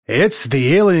It's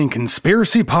the Alien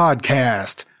Conspiracy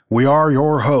Podcast. We are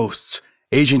your hosts,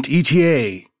 Agent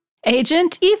ETA,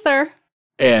 Agent Ether,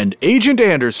 and Agent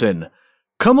Anderson.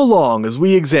 Come along as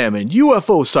we examine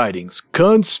UFO sightings,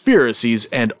 conspiracies,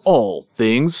 and all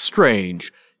things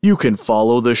strange. You can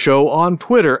follow the show on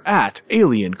Twitter at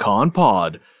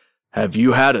AlienConPod. Have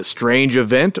you had a strange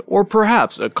event or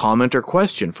perhaps a comment or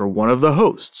question for one of the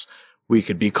hosts? We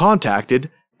could be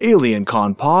contacted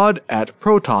alienconpod at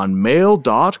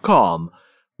protonmail.com.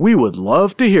 We would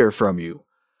love to hear from you.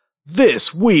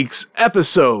 This week's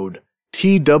episode,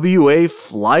 TWA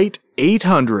Flight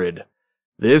 800.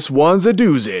 This one's a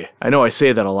doozy. I know I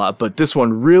say that a lot, but this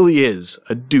one really is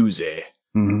a doozy.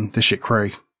 This shit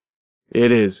cray.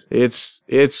 It is. I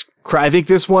think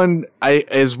this one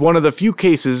is one of the few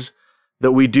cases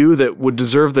that we do that would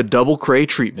deserve the double cray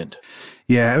treatment.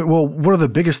 Yeah, well, one of the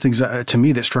biggest things to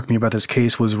me that struck me about this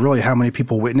case was really how many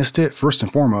people witnessed it, first and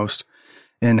foremost,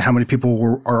 and how many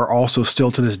people are also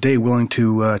still to this day willing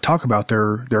to talk about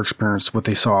their experience, what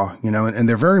they saw, and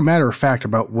they're very matter of fact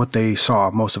about what they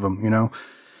saw, most of them,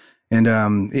 and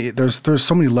there's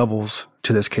so many levels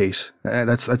to this case.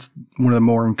 That's one of the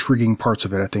more intriguing parts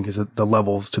of it, I think, is the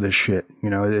levels to this shit.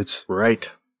 It's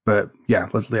right. But yeah,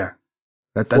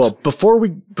 That's... Well, before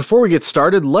we get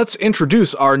started, let's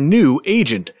introduce our new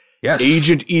agent. Yes.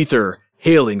 Agent Ether,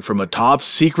 hailing from a top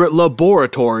secret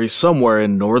laboratory somewhere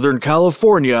in Northern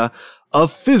California, a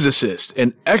physicist,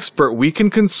 an expert we can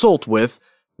consult with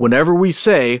whenever we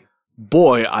say,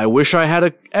 boy, I wish I had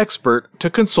an expert to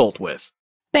consult with.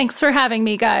 Thanks for having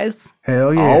me, guys.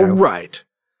 Hell yeah. All right.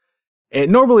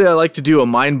 And normally I like to do a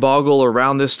mind boggle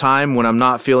around this time when I'm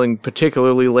not feeling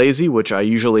particularly lazy, which I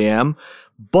usually am.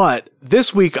 But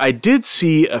this week I did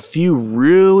see a few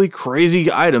really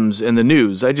crazy items in the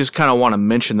news. I just kind of want to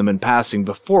mention them in passing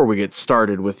before we get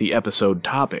started with the episode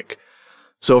topic.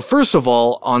 So first of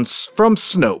all, from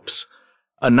Snopes,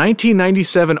 a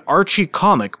 1997 Archie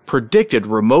comic predicted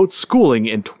remote schooling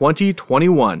in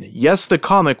 2021. Yes, the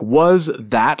comic was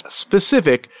that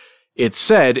specific. It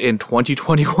said in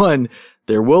 2021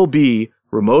 there will be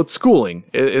remote schooling.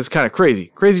 It's kind of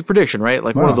crazy. Crazy prediction, right?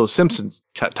 Like one of those Simpsons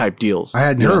type deals. I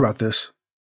hadn't heard about this.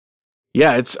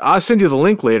 Yeah, I'll send you the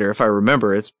link later if I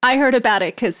remember. I heard about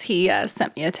it because he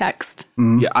sent me a text.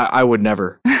 Yeah, I would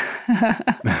never.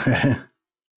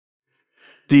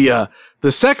 The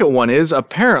second one is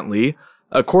apparently,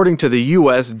 according to the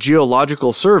U.S.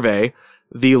 Geological Survey,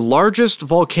 the largest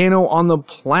volcano on the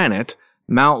planet,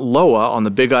 Mount Loa on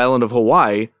the Big Island of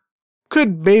Hawaii,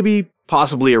 could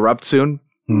possibly erupt soon.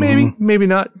 Maybe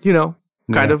not,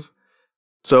 kind of.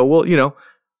 So we'll,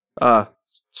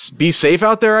 be safe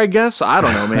out there, I guess. I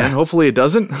don't know, man. Hopefully it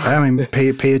doesn't. I mean,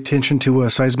 pay attention to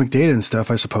seismic data and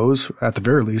stuff, I suppose, at the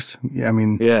very least. I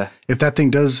mean, yeah. If that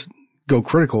thing does go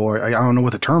critical, I don't know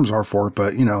what the terms are for it,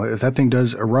 but, if that thing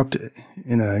does erupt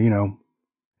in a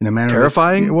manner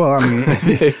terrifying. Well, I mean,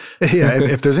 yeah,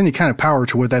 if there's any kind of power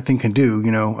to what that thing can do,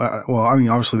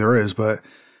 obviously there is, but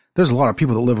there's a lot of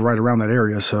people that live right around that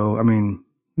area. So, I mean,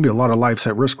 there'd be a lot of lives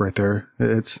at risk right there.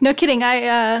 It's no kidding.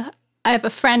 I have a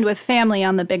friend with family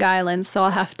on the Big Island, so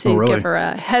I'll have to give her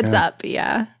a heads up.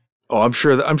 Yeah. Oh, I'm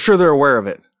sure they're aware of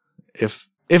it. If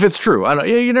it's true, I don't.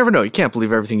 Yeah, you never know. You can't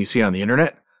believe everything you see on the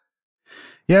internet.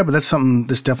 Yeah, but that's something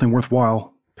that's definitely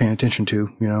worthwhile paying attention to.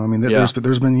 I mean, there's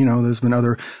been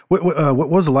other. What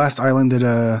was the last island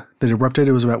that erupted?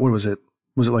 It was about, what was it?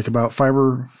 Was it like about 5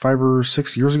 or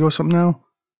 6 years ago? Something now.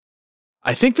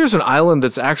 I think there's an island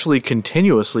that's actually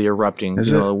continuously erupting.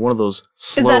 Is it? One of those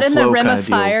slow Is that in the flow rim kind of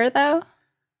fire, deals. though?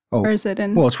 Oh, or is it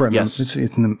in? Well, it's right. Yes. It's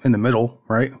in the middle,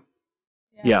 right?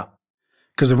 Yeah.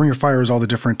 Because the Ring of Fire is all the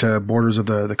different borders of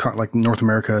the like North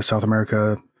America, South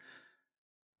America,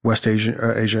 West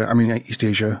Asia. I mean East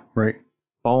Asia, right?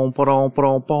 Boom, ba-dum,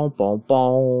 ba-dum, boom, boom,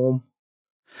 boom.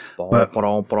 But-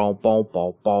 I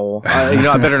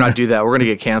better not do that. We're gonna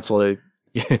get canceled.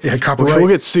 Yeah, copyright. We'll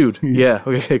get sued. Yeah,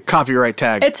 we'll get copyright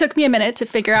tag. It took me a minute to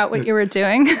figure out what you were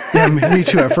doing. Yeah, me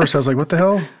too. At first, I was like, "What the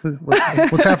hell?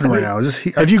 What's happening right now? Is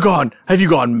this?" Have you gone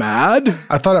mad?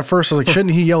 I thought at first I was like,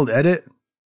 "Shouldn't he yelled edit?"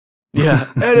 Yeah,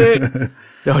 edit.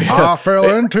 Oh yeah. I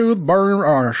fell into the burn.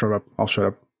 Oh, shut up. I'll shut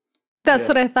up. That's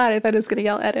what I thought. I thought it was going to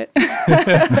yell edit.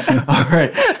 All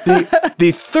right.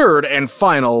 The third and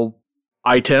final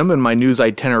item in my news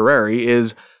itinerary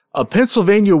is a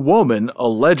Pennsylvania woman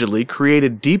allegedly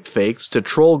created deepfakes to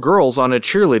troll girls on a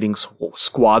cheerleading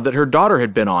squad that her daughter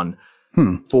had been on.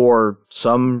 For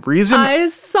some reason. I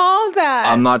saw that.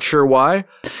 I'm not sure why,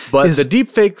 but the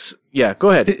deepfakes. Yeah,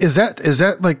 go ahead. Is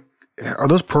that like, are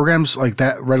those programs like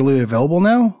that readily available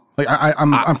now? Like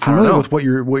I'm familiar with what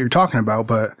you're talking about,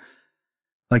 but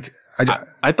Like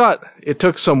I thought it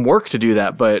took some work to do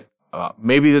that, but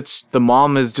maybe the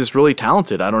mom is just really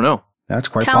talented. I don't know. That's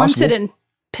quite talented possible. And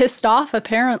pissed off,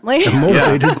 apparently.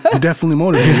 Motivated, definitely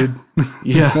motivated.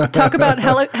 Yeah. Talk about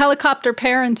helicopter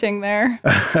parenting there.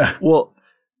 Well,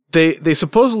 they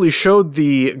supposedly showed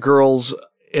the girls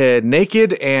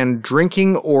naked and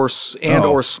drinking or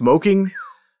smoking.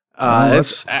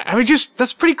 That's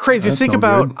pretty crazy. Just think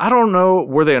about, good. I don't know,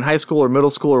 were they in high school or middle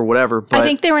school or whatever, but I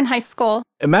think they were in high school.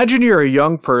 Imagine you're a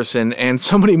young person and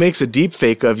somebody makes a deep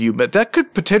fake of you, but that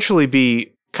could potentially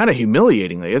be kind of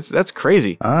humiliating. That's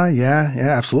crazy. Yeah,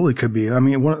 absolutely could be. I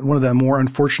mean, one of the more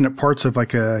unfortunate parts of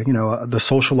like the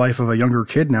social life of a younger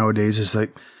kid nowadays is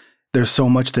like there's so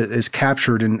much that is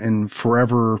captured and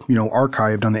forever,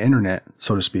 archived on the internet,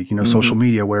 so to speak, social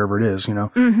media, wherever it is,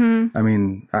 Mm-hmm. I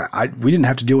mean, we didn't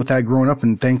have to deal with that growing up,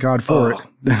 and thank God for it.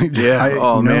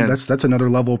 Yeah. Man. That's another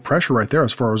level of pressure right there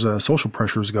as far as social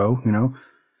pressures go,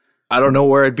 I don't know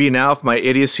where I'd be now if my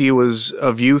idiocy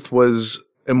of youth was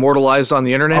immortalized on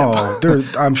the internet.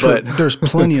 I'm sure there's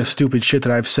plenty of stupid shit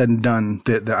that I've said and done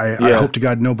that I hope to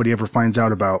God nobody ever finds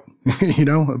out about,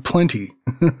 plenty.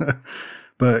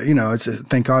 But, it's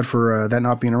thank God for that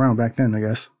not being around back then, I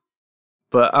guess.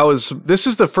 But this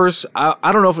is the first,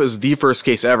 I don't know if it was the first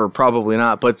case ever, probably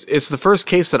not, but it's the first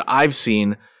case that I've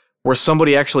seen where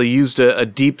somebody actually used a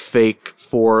deep fake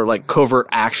for like covert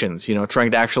actions, trying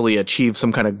to actually achieve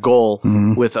some kind of goal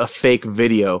with a fake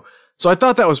video. So I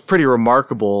thought that was pretty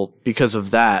remarkable because of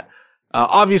that.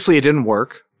 Obviously it didn't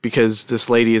work because this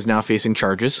lady is now facing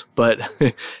charges, but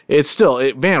it's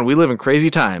still, man, we live in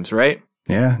crazy times, right?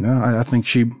 Yeah, no, I think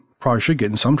she probably should get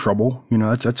in some trouble.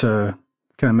 That's kind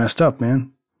of messed up,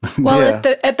 man. Well,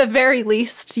 at the very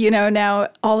least, now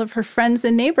all of her friends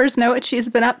and neighbors know what she's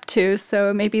been up to,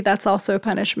 so maybe that's also a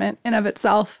punishment in of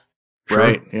itself. Sure.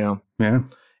 Right, yeah.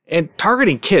 And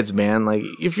targeting kids, man, like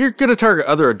if you're going to target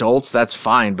other adults, that's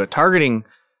fine, but targeting,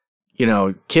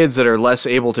 kids that are less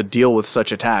able to deal with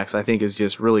such attacks, I think is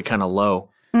just really kind of low.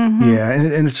 Mm-hmm. Yeah,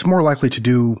 and it's more likely to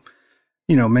do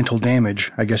mental damage,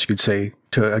 I guess you could say,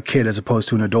 to a kid as opposed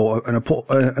to an adult.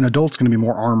 An adult's going to be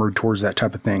more armored towards that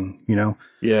type of thing,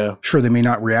 Yeah. Sure, they may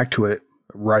not react to it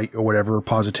right or whatever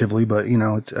positively, but,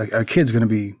 a kid's going to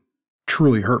be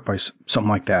truly hurt by something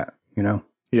like that,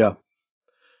 Yeah.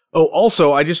 Oh,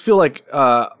 also, I just feel like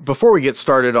before we get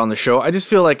started on the show, I just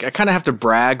feel like I kind of have to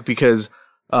brag because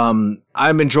I'm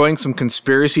enjoying some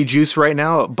conspiracy juice right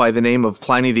now by the name of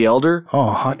Pliny the Elder.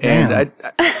 Oh, hot damn. And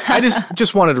I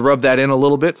just wanted to rub that in a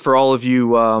little bit for all of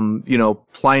you,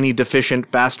 Pliny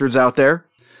deficient bastards out there.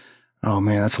 Oh,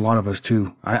 man, that's a lot of us,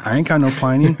 too. I ain't got no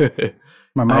Pliny.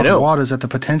 My mouth waters at the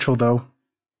potential, though.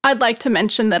 I'd like to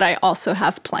mention that I also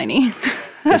have Pliny.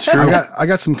 It's true. I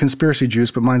got some conspiracy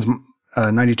juice, but mine's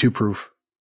 92 proof.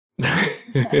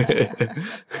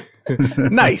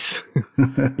 Nice.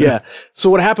 Yeah. So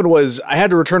what happened was I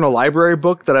had to return a library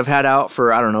book that I've had out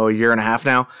for, I don't know, a year and a half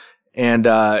now. And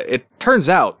it turns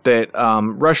out that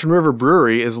Russian River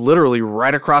Brewery is literally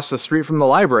right across the street from the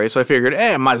library. So I figured,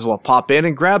 I might as well pop in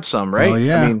and grab some, right? Hell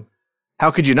yeah. I mean, how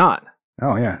could you not?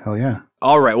 Oh, yeah. Hell yeah.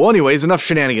 All right. Well, anyways, enough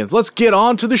shenanigans. Let's get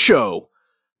on to the show.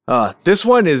 This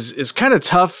one is kind of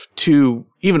tough to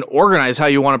even organize how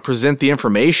you want to present the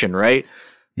information, right?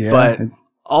 Yeah. But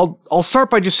I'll start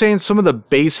by just saying some of the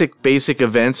basic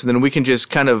events, and then we can just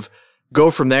kind of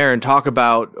go from there and talk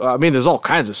about, there's all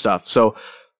kinds of stuff. So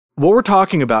what we're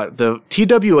talking about, the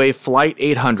TWA Flight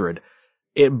 800,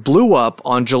 it blew up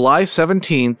on July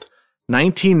 17th,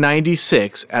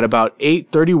 1996 at about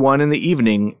 8:31 in the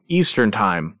evening Eastern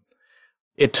Time.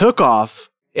 It took off,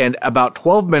 and about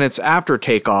 12 minutes after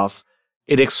takeoff,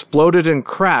 it exploded and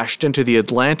crashed into the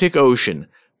Atlantic Ocean.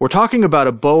 We're talking about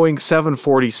a Boeing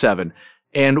 747.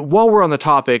 And while we're on the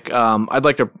topic, I'd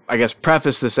like to,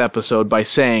 preface this episode by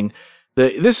saying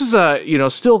that this is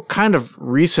still kind of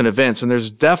recent events, and there's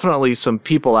definitely some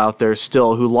people out there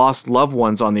still who lost loved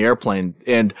ones on the airplane.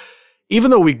 And even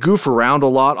though we goof around a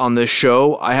lot on this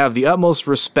show, I have the utmost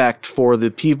respect for the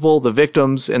people, the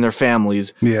victims, and their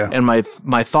families. Yeah. And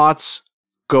my thoughts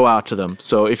go out to them.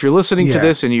 So if you're listening to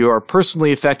this and you are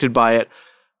personally affected by it,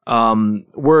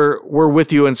 we're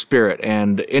with you in spirit,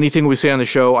 and anything we say on the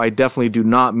show, I definitely do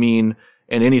not mean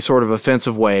in any sort of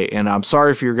offensive way, and I'm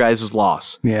sorry for your guys'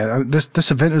 loss. Yeah,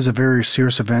 this event is a very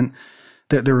serious event.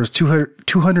 There was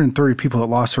 230 people that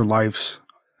lost their lives,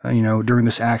 during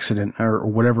this accident or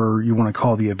whatever you want to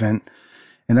call the event,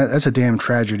 and that's a damn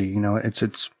tragedy.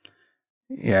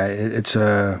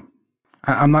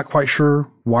 I'm not quite sure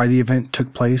why the event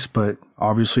took place, but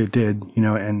obviously it did.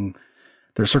 And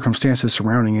the circumstances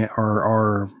surrounding it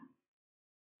are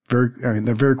very,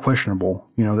 they're very questionable.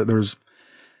 That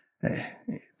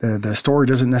the story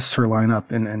doesn't necessarily line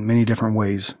up in many different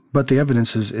ways, but the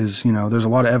evidence is there's a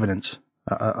lot of evidence,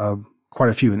 quite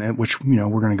a few, which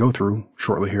we're going to go through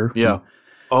shortly here. Yeah.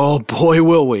 Oh boy,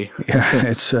 will we? Yeah,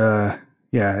 it's a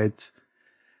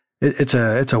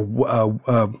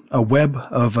web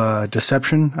of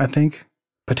deception, I think,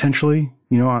 potentially,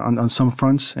 on some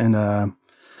fronts, and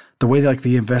the way that, like,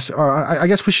 the I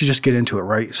guess we should just get into it,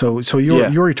 right? So you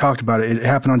already talked about it. It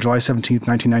happened on July 17th,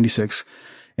 1996,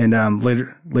 and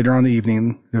later on in the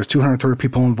evening, there was 230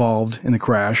 people involved in the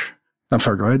crash. I'm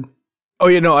sorry, go ahead. Oh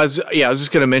yeah, no, I was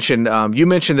just going to mention. You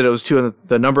mentioned that it was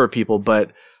the number of people,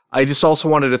 but I just also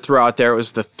wanted to throw out there it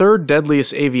was the third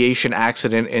deadliest aviation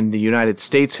accident in the United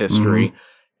States history. Mm-hmm.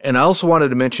 And I also wanted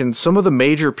to mention some of the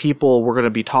major people we're going to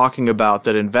be talking about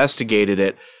that investigated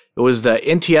it. It was the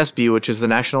NTSB, which is the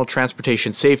National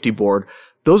Transportation Safety Board.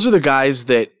 Those are the guys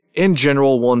that, in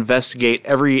general, will investigate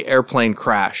every airplane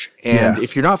crash. And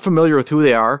if you're not familiar with who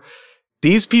they are,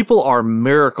 these people are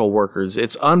miracle workers.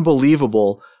 It's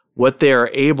unbelievable what they are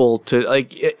able to,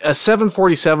 like, a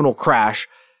 747 will crash.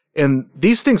 And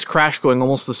these things crash going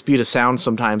almost the speed of sound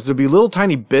sometimes. There'll be little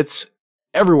tiny bits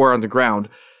everywhere on the ground.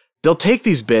 They'll take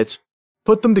these bits,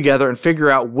 put them together, and figure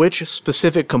out which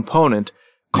specific component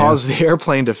caused the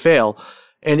airplane to fail.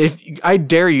 And if I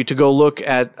dare you to go look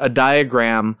at a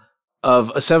diagram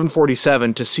of a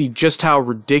 747 to see just how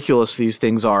ridiculous these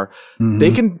things are.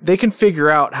 Mm-hmm. They can figure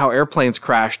out how airplanes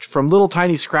crashed from little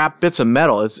tiny scrap bits of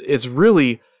metal. It's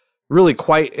really, really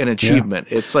quite an achievement.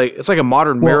 Yeah. It's like a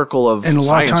modern miracle of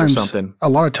science or something. A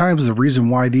lot of times the reason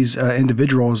why these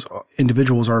individuals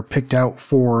are picked out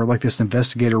for, like, this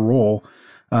investigator role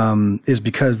is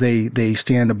because they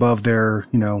stand above their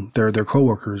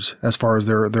coworkers as far as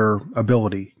their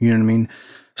ability. You know what I mean?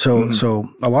 So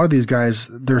a lot of these guys,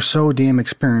 they're so damn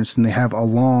experienced, and they have a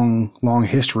long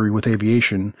history with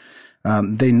aviation.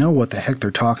 They know what the heck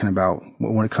they're talking about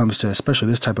when it comes to, especially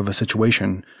this type of a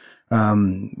situation.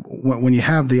 When you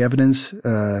have the evidence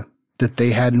that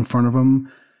they had in front of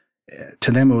them,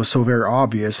 to them it was so very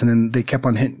obvious, and then they kept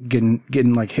on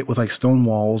getting like hit with, like, stone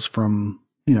walls from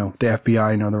the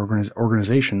FBI and other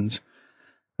organizations.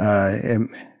 And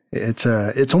it's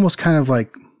almost kind of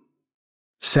like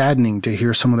saddening to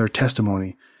hear some of their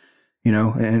testimony,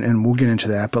 and we'll get into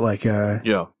that. But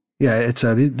it's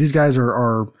these guys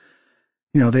are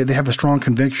they have a strong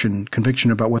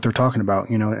conviction about what they're talking about,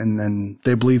 and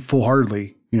they believe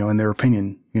full-heartedly, in their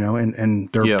opinion, and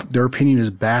their opinion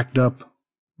is backed up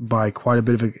by quite a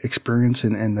bit of experience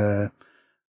and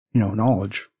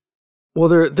knowledge. Well,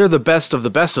 they're the best of the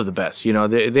best of the best. They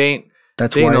ain't.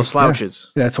 They ain't no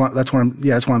slouches. Yeah, that's what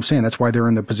I'm saying. That's why they're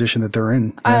in the position that they're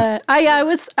in. Yeah. I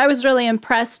was really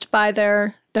impressed by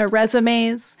their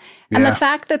resumes and the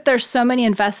fact that there's so many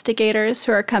investigators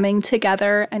who are coming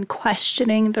together and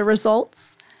questioning the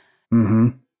results. Mm-hmm.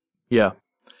 Yeah.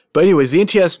 But anyways, the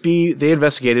NTSB, they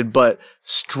investigated, but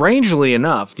strangely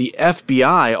enough, the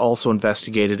FBI also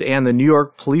investigated, and the New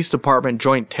York Police Department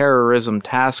Joint Terrorism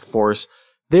Task Force,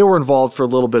 they were involved for a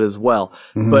little bit as well.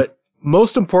 Mm-hmm. But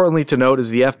most importantly to note is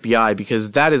the FBI,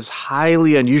 because that is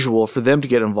highly unusual for them to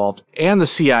get involved, and the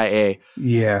CIA.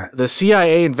 Yeah. The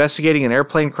CIA investigating an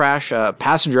airplane crash,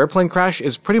 passenger airplane crash,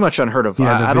 is pretty much unheard of.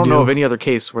 Yeah, I don't know of any other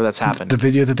case where that's happened. The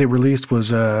video that they released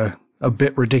was a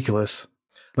bit ridiculous.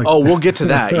 Like, we'll get to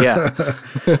that, yeah.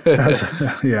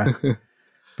 Yeah.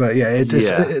 But yeah, it's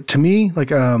to me,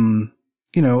 like, and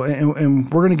we're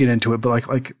going to get into it, but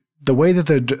like the way that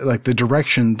the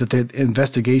direction that the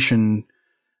investigation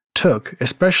took,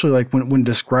 especially like when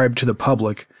described to the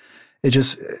public,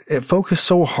 it focused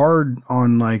so hard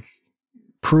on, like,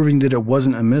 proving that it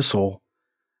wasn't a missile,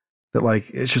 that, like,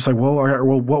 it's just like, well,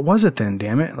 what was it then?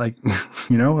 Damn it! Like,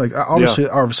 like obviously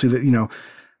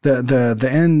that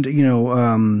the end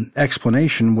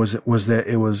explanation was that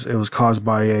it was caused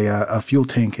by a fuel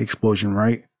tank explosion,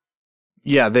 right?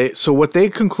 Yeah. So what they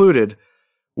concluded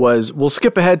was, we'll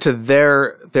skip ahead to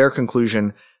their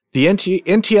conclusion. The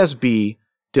NTSB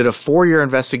did a 4-year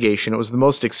investigation. It was the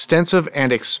most extensive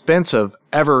and expensive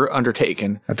ever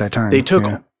undertaken. At that time. They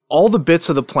took all the bits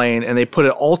of the plane and they put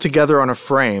it all together on a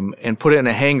frame and put it in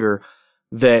a hangar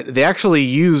that they actually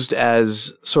used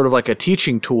as sort of like a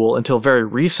teaching tool until very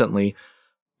recently.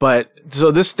 But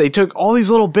so they took all these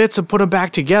little bits and put them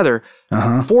back together.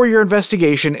 4-year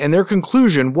investigation, and their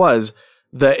conclusion was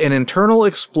that an internal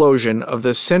explosion of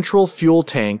the central fuel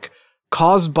tank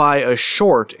caused by a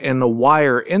short in the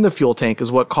wire in the fuel tank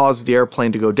is what caused the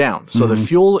airplane to go down. So the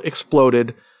fuel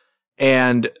exploded,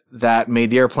 and that made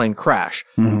the airplane crash.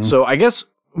 So I guess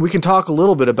we can talk a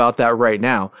little bit about that right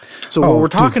now. So what we're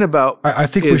talking about, I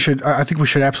think we should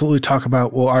absolutely talk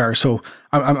about. Well, all right. So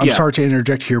I'm sorry to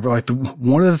interject here, but like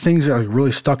one of the things that like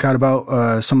really stuck out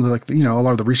about some of the, like, you know, a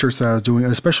lot of the research that I was doing,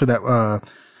 especially that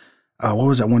what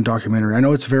was that one documentary? I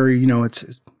know it's very, you know,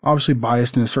 it's obviously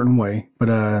biased in a certain way, but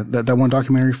that one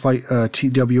documentary,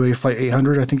 TWA Flight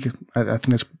 800, I think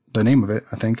that's the name of it.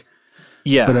 I think.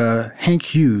 Yeah. But Hank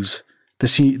Hughes, the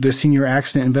senior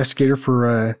accident investigator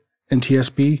for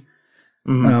NTSB.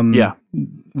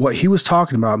 What he was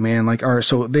talking about, man, like, all right,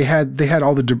 so they had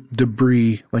all the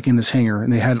debris like in this hangar,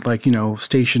 and they had like, you know,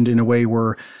 stationed in a way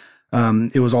where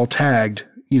it was all tagged,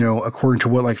 you know, according to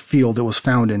what like field it was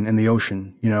found in the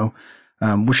ocean, you know,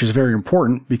 which is very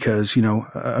important because, you know,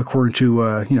 according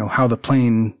to you know, how the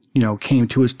plane, you know, came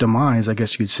to its demise, I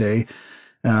guess you could say,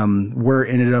 where it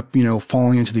ended up, you know,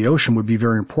 falling into the ocean would be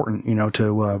very important, you know,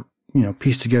 to you know,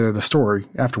 piece together the story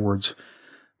afterwards.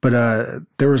 But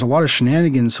there was a lot of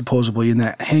shenanigans supposedly in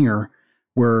that hangar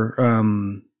where,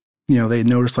 you know, they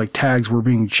noticed like tags were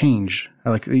being changed,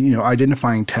 like, you know,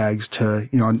 identifying tags to,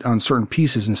 you know, on certain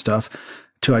pieces and stuff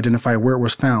to identify where it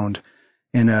was found.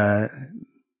 And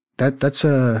that's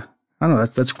I don't know,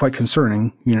 that's quite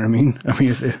concerning. You know what I mean? I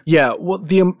mean, yeah. Well,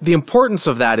 the importance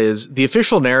of that is the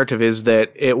official narrative is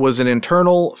that it was an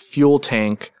internal fuel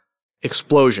tank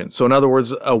explosion. So in other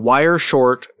words, a wire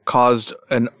short caused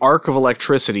an arc of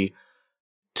electricity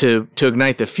to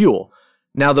ignite the fuel.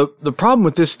 Now, the problem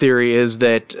with this theory is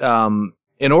that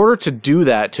in order to do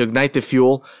that, to ignite the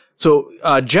fuel, so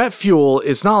jet fuel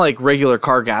is not like regular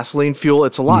car gasoline fuel.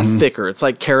 It's a lot thicker. It's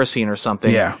like kerosene or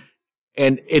something. Yeah.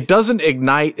 And it doesn't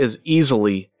ignite as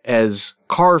easily as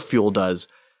car fuel does.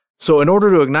 So in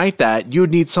order to ignite that, you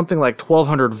would need something like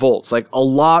 1200 volts, like a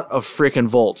lot of freaking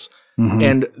volts.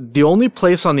 And the only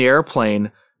place on the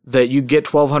airplane that you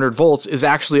get 1200 volts is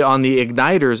actually on the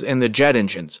igniters in the jet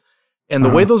engines. And the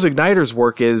way those igniters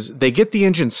work is they get the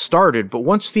engine started, but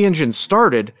once the engine's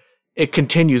started, it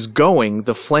continues going.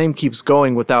 The flame keeps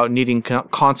going without needing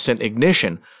constant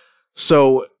ignition.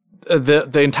 So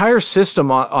the entire system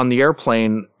on the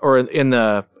airplane or in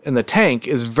the tank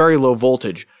is very low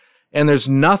voltage. And there's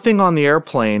nothing on the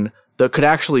airplane that could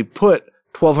actually put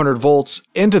 1200 volts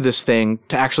into this thing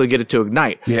to actually get it to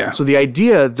ignite. Yeah. So the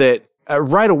idea that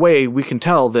right away we can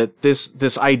tell that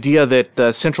this idea that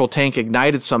the central tank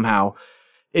ignited somehow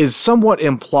is somewhat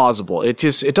implausible.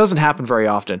 It doesn't happen very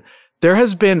often. There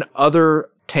has been other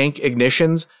tank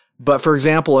ignitions, but for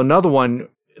example, another one,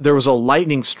 there was a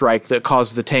lightning strike that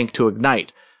caused the tank to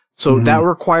ignite. So that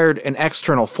required an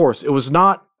external force. It was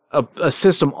not a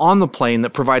system on the plane that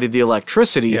provided the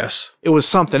electricity. Yes. It was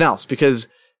something else because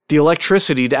the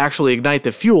electricity to actually ignite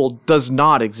the fuel does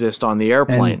not exist on the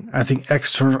airplane. And I think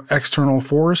external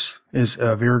force is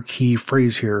a very key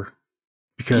phrase here.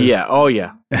 Because,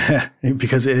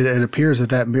 because it appears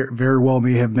that very well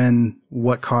may have been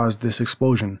what caused this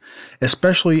explosion,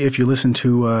 especially if you listen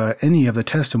to any of the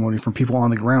testimony from people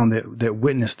on the ground that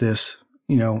witnessed this,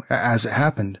 you know, as it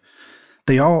happened.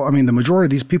 The majority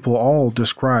of these people all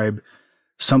describe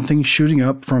something shooting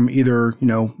up from either, you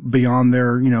know, beyond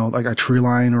their, you know, like a tree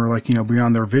line or like, you know,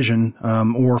 beyond their vision,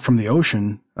 or from the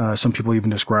ocean. Some people even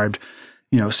described,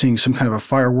 you know, seeing some kind of a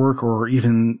firework, or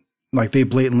even like they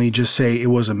blatantly just say it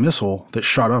was a missile that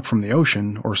shot up from the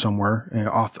ocean or somewhere, you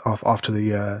know, off to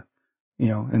the, you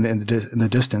know, in the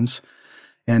distance.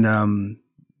 And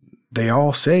they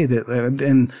all say that,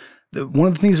 and one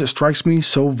of the things that strikes me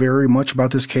so very much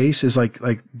about this case is like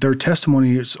their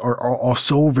testimonies are all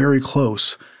so very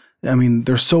close. I mean,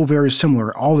 they're so very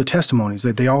similar. All the testimonies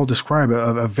that they all describe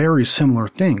a very similar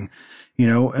thing. You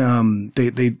know,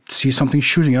 they see something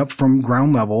shooting up from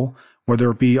ground level,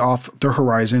 whether it be off their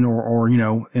horizon or, you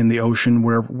know, in the ocean,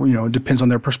 wherever, you know, it depends on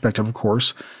their perspective, of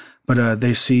course. But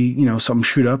they see, you know, something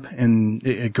shoot up and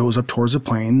it goes up towards the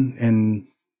plane and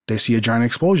they see a giant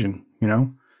explosion, you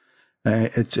know.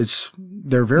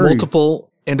 They're very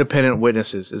multiple independent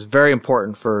witnesses is very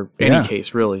important for any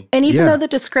case, really. And even though the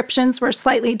descriptions were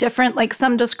slightly different, like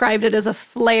some described it as a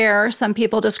flare, some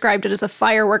people described it as a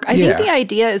firework. I think the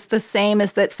idea is the same,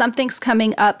 is that something's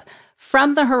coming up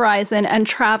from the horizon and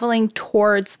traveling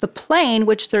towards the plane,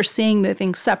 which they're seeing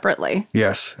moving separately.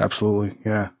 Yes, absolutely.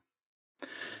 Yeah.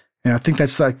 And I think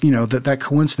that's like, you know, that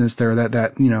coincidence there,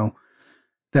 that, you know,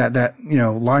 that, you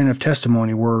know, line of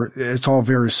testimony where it's all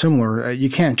very similar. You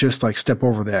can't just like step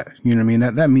over that. You know what I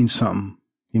mean? That means something,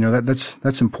 you know,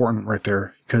 that's important right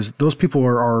there, because those people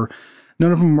are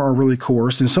none of them are really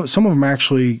coerced. And so some of them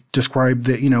actually described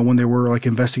that, you know, when they were like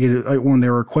investigated, like when they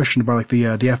were questioned by like the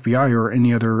FBI or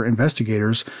any other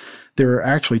investigators, they were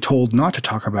actually told not to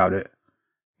talk about it,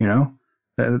 you know?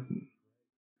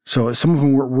 So some of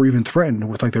them were even threatened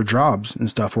with like their jobs and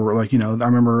stuff. Or like, I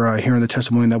remember hearing the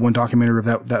testimony in that one documentary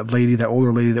of that lady, that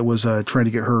older lady that was trying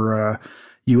to get her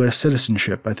U.S.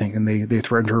 citizenship, I think, and they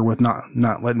threatened her with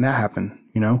not letting that happen.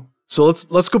 So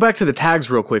let's go back to the tags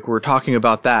real quick. We were talking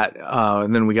about that,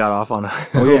 and then we got off on a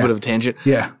little bit of a tangent.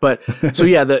 Yeah. But so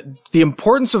yeah, the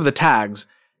importance of the tags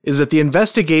is that the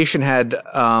investigation had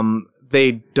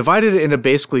they divided it into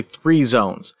basically 3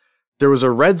 zones. There was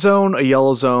a red zone, a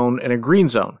yellow zone, and a green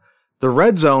zone. The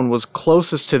red zone was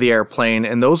closest to the airplane,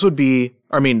 and the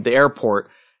airport,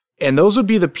 and those would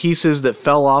be the pieces that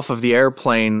fell off of the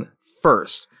airplane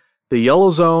first. The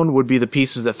yellow zone would be the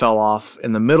pieces that fell off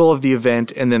in the middle of the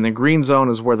event, and then the green zone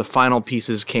is where the final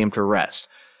pieces came to rest.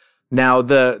 Now,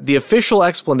 the official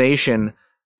explanation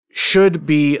should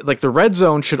be, like, the red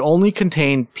zone should only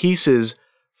contain pieces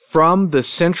from the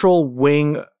central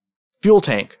wing fuel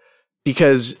tank,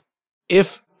 because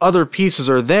if other pieces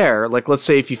are there, like let's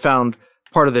say if you found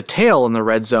part of the tail in the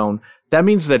red zone, that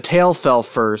means the tail fell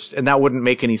first, and that wouldn't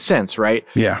make any sense, right?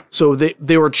 Yeah. So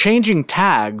they were changing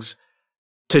tags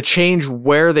to change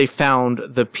where they found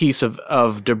the piece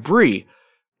of debris.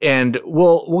 And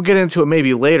we'll get into it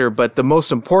maybe later, but the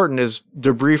most important is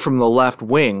debris from the left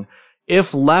wing.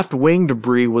 If left wing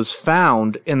debris was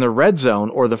found in the red zone,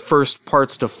 or the first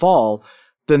parts to fall,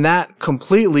 then that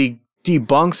completely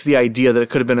debunks the idea that it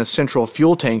could have been a central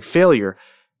fuel tank failure.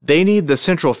 They need the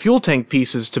central fuel tank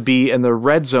pieces to be in the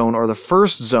red zone or the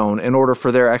first zone in order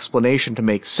for their explanation to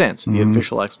make sense, the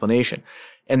official explanation.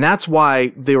 And that's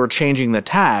why they were changing the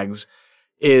tags,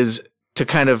 is to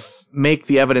kind of make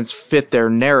the evidence fit their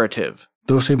narrative.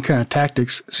 Those same kind of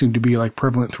tactics seem to be like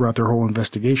prevalent throughout their whole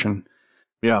investigation.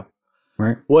 Yeah.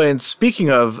 Right. Well, and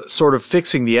speaking of sort of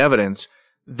fixing the evidence,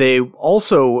 they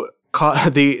also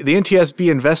caught the NTSB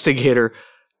investigator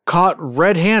caught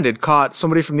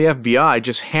somebody from the FBI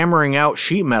just hammering out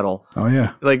sheet metal. Oh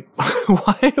yeah. Like,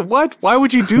 why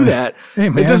would you do that? Hey,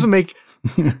 man. It doesn't make,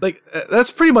 like,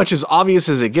 that's pretty much as obvious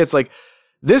as it gets. Like,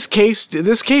 this case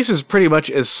is pretty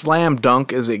much as slam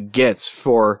dunk as it gets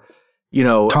for,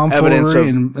 evidence of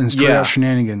and straight out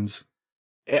shenanigans.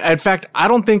 In fact, I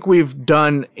don't think we've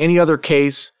done any other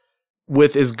case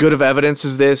with as good of evidence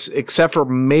as this, except for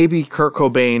maybe Kurt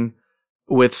Cobain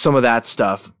with some of that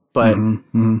stuff. But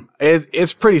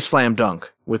it's pretty slam dunk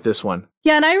with this one.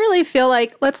 Yeah, and I really feel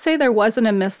like, let's say there wasn't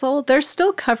a missile, they're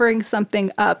still covering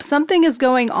something up. Something is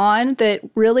going on that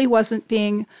really wasn't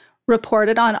being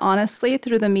reported on honestly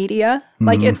through the media.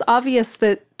 Like, it's obvious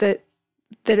that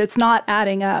it's not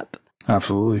adding up.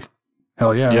 Absolutely.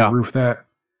 Hell yeah, I agree with that.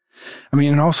 I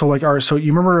mean, and also, like, all right, so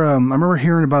you remember, I remember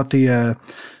hearing about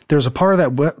there's a part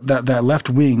of that left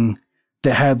wing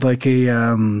that had like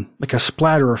a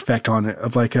splatter effect on it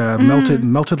of like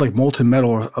melted like molten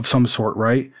metal of some sort,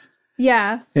 right?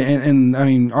 Yeah. And I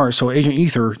mean, all right, so Agent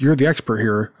Ether, you're the expert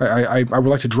here. I would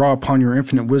like to draw upon your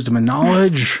infinite wisdom and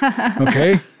knowledge.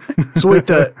 Okay. So wait,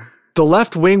 the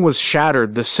left wing was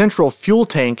shattered. The central fuel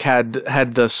tank had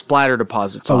the splatter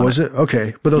deposits on it. Oh, was it?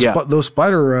 Okay. But those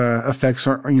splatter effects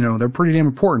are, they're pretty damn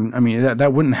important. I mean,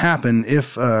 that wouldn't happen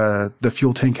if the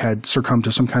fuel tank had succumbed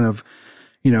to some kind of,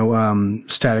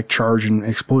 static charge and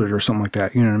exploded or something like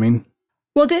that. You know what I mean?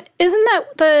 Well,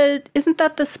 isn't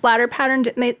that the splatter pattern?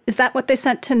 Is that what they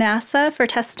sent to NASA for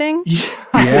testing?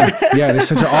 Yeah. They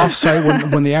sent it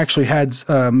off-site when they actually had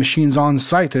machines on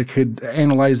site that could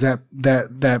analyze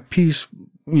that piece,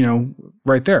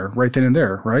 right then and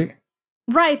there, right?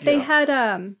 Right. They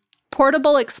had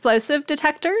portable explosive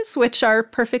detectors, which are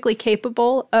perfectly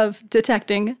capable of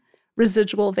detecting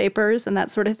residual vapors and that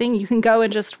sort of thing. You can go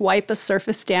and just wipe a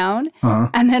surface down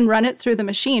and then run it through the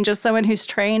machine, just someone who's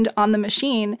trained on the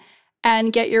machine,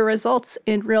 and get your results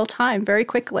in real time very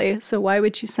quickly. So why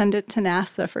would you send it to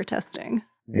NASA for testing?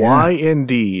 Why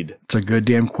indeed? It's a good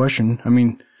damn question. I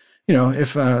mean,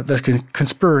 if the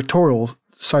conspiratorial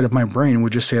side of my brain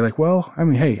would just say like, well, I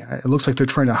mean, hey, it looks like they're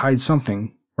trying to hide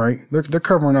something, right? They're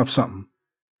covering up something.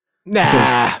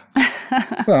 Nah.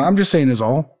 Well, I'm just saying is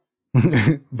all.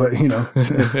 But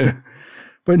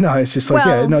but no, it's just like,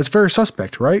 it's very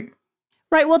suspect, right?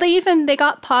 Right. Well, they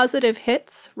got positive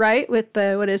hits, right? With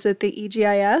the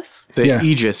EGIS? The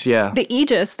Aegis, yeah. The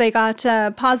Aegis, they got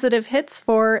positive hits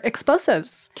for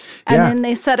explosives. And then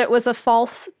they said it was a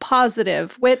false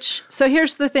positive, so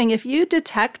here's the thing. If you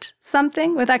detect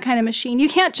something with that kind of machine, you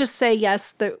can't just say,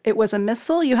 yes, it was a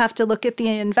missile. You have to look at the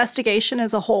investigation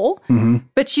as a whole.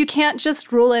 But you can't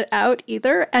just rule it out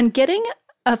either. And getting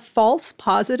a false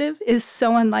positive is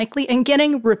so unlikely. And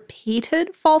getting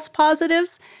repeated false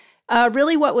positives,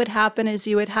 really what would happen is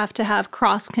you would have to have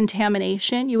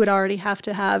cross-contamination. You would already have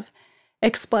to have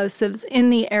explosives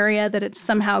in the area that had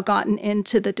somehow gotten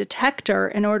into the detector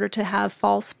in order to have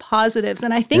false positives.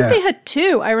 And I think they had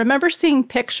 2. I remember seeing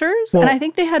pictures, and I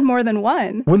think they had more than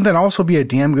 1. Wouldn't that also be a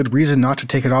damn good reason not to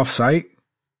take it off site?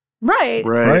 Right.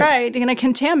 You're going to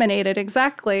contaminate it.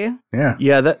 Exactly. Yeah.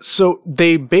 Yeah. So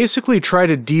they basically try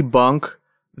to debunk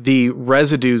the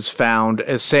residues found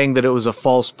as saying that it was a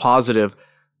false positive.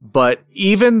 But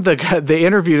even the guy they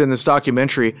interviewed in this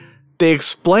documentary, they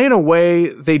explain away,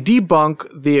 they debunk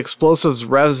the explosives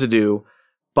residue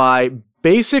by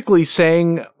basically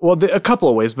saying, well, a couple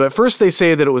of ways. But first they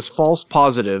say that it was false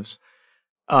positives,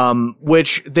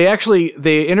 which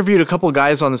they interviewed a couple of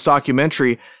guys on this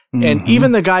documentary. And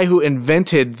even the guy who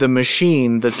invented the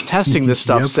machine that's testing this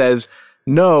stuff says,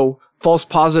 no, false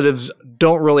positives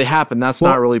don't really happen. That's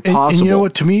not really possible. And you know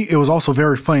what? To me, it was also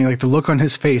very funny. Like the look on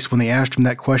his face when they asked him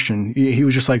that question, he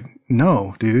was just like,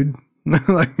 no, dude.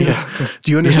 Like,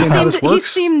 do you understand how this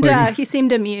works? He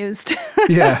seemed amused.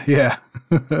 Yeah. Yeah.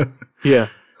 Yeah,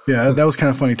 that was kind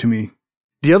of funny to me.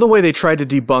 The other way they tried to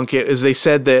debunk it is they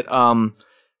said that,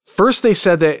 first, they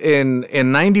said that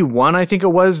in 91, I think it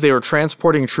was, they were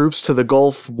transporting troops to the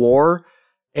Gulf War.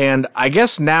 And I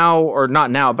guess now, or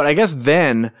not now, but I guess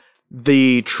then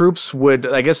the troops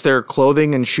I guess their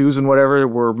clothing and shoes and whatever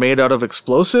were made out of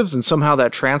explosives. And somehow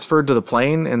that transferred to the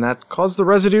plane and that caused the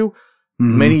residue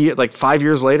like 5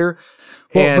 years later.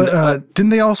 Well, but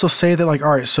didn't they also say that, like,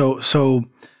 all right, so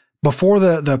before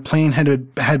the plane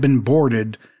had been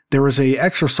boarded, there was a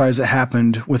exercise that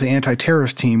happened with the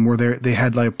anti-terrorist team where they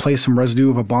had like placed some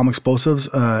residue of a bomb explosives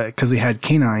because they had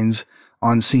canines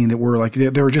on scene that were like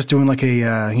they were just doing like a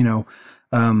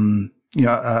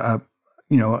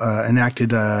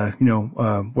enacted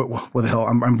what the hell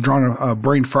I'm drawing a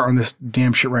brain fart on this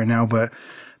damn shit right now, but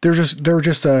they were just going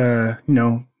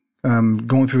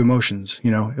through the motions,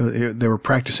 they were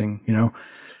practicing, Yeah,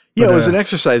 it was an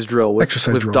exercise drill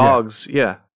with dogs,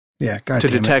 yeah, to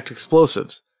detect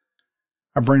explosives.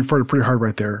 I brain farted pretty hard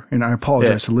right there, and I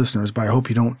apologize to listeners, but I hope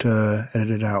you don't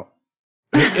edit it out.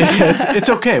 It's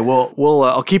okay. We'll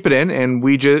I'll keep it in, and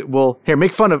we'll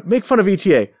make fun of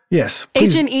ETA. Yes,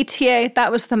 please. Agent ETA.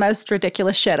 That was the most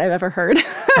ridiculous shit I've ever heard.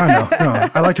 I know. No,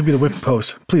 I like to be the whip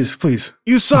post. Please.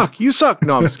 You suck.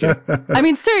 No, I'm just kidding. I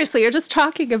mean, seriously, you're just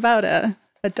talking about a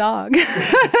dog.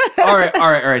 All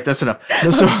right. That's enough.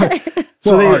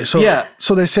 So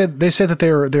they said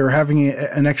that they were having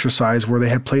an exercise where they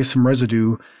had placed some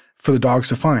residue for the dogs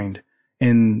to find,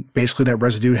 and basically that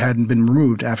residue hadn't been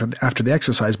removed after the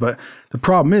exercise. But the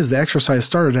problem is the exercise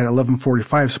started at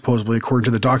 11:45 supposedly, according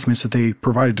to the documents that they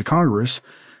provided to Congress,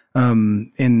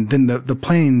 and then the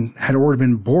plane had already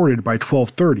been boarded by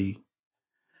 12:30.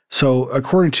 So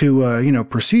according to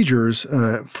procedures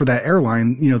for that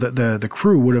airline, the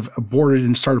crew would have boarded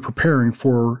and started preparing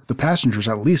for the passengers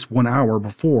at least 1 hour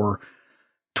before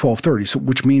 12:30. So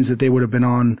which means that they would have been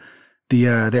on the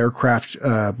aircraft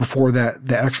before the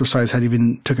exercise had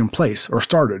even taken place or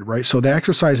started, right? So the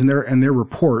exercise in their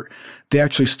report, they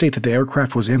actually state that the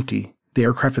aircraft was empty, the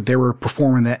aircraft that they were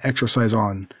performing that exercise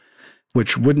on,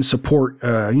 which wouldn't support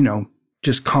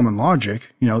just common logic.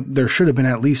 There should have been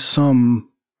at least some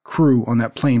crew on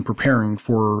that plane preparing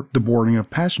for the boarding of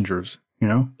passengers,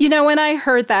 when I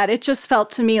heard that, it just felt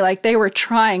to me like they were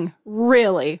trying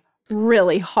really,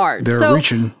 really hard. They're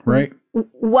reaching, right?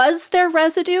 Was there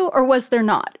residue or was there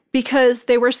not? Because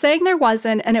they were saying there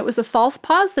wasn't, and it was a false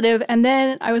positive. And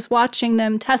then I was watching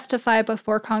them testify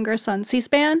before Congress on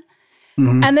C-SPAN.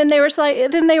 And then they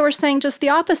were saying just the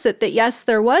opposite, that yes,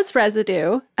 there was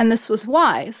residue and this was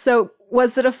why. So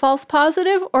was it a false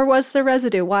positive or was there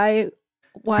residue? Why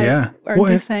are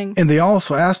they saying? And they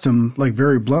also asked him, like,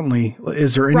 very bluntly,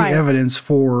 is there any evidence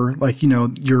for, like,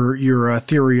 your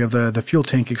theory of the fuel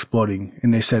tank exploding?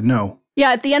 And they said no.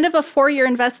 Yeah, at the end of a 4-year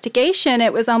investigation,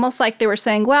 it was almost like they were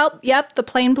saying, well, yep, the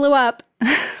plane blew up.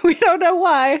 We don't know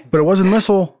why. But it wasn't a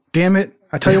missile. Damn it.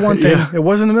 I tell you one thing. It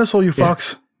wasn't a missile, you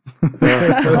fucks.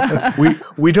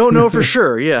 We don't know for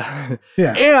sure, yeah.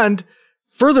 And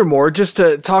furthermore, just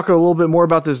to talk a little bit more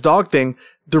about this dog thing,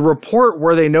 the report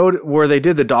where they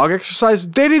did the dog exercise,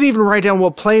 they didn't even write down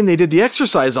what plane they did the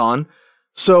exercise on.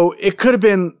 So it could have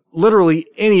been literally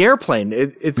any airplane.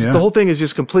 The whole thing is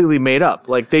just completely made up.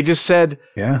 Like they just said,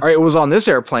 all right, it was on this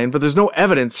airplane, but there's no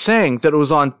evidence saying that it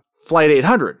was on flight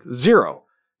 800. Zero.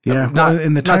 Yeah.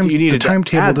 And the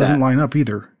timetable doesn't line up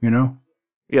either, Yeah,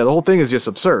 the whole thing is just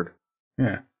absurd.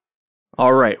 Yeah.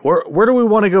 All right. Where do we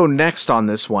want to go next on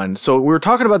this one? So we were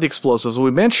talking about the explosives.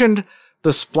 We mentioned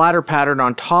the splatter pattern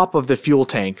on top of the fuel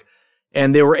tank,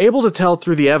 and they were able to tell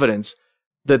through the evidence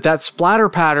that splatter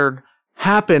pattern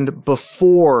happened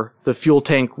before the fuel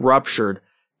tank ruptured,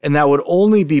 and that would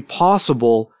only be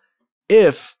possible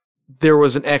if there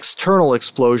was an external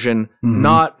explosion,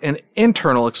 not an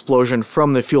internal explosion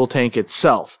from the fuel tank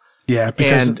itself. Yeah,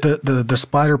 because the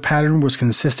splatter pattern was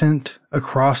consistent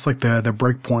across like the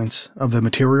breakpoints of the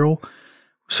material.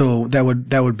 So that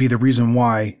would be the reason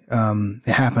why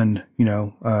it happened,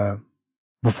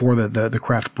 before the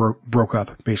craft broke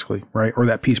up, basically, right? Or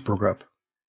that piece broke up.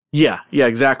 Yeah,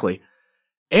 exactly.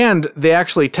 And they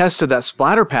actually tested that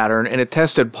splatter pattern, and it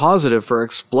tested positive for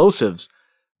explosives.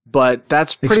 But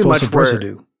that's pretty much where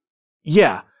residue.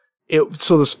 Yeah.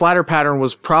 So the splatter pattern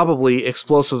was probably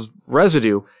explosive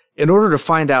residue. In order to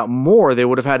find out more, they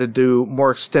would have had to do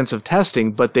more extensive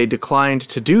testing, but they declined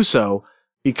to do so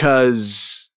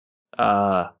because,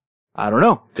 I don't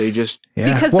know. They just...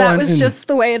 Yeah. Because that was just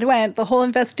the way it went. The whole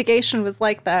investigation was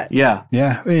like that. Yeah.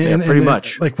 Yeah. Pretty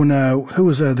much. Like when, who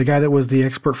was the guy that was the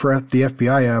expert for the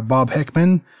FBI, Bob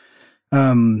Heckman?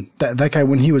 That guy,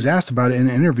 when he was asked about it in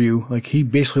an interview, like he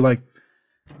basically like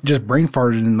just brain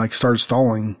farted and like started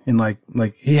stalling, and like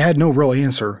he had no real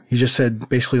answer. He just said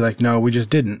basically like, no, we just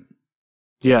didn't.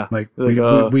 Yeah. Like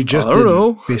we just didn't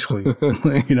know. Basically,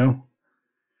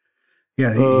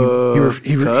 Yeah.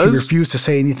 He refused to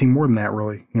say anything more than that,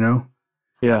 really,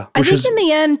 Yeah. I think in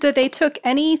the end that they took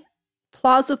any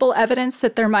plausible evidence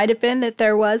that there might have been that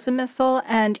there was a missile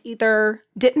and either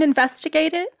didn't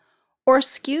investigate it or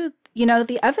skewed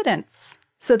the evidence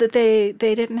so that they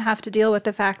didn't have to deal with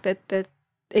the fact that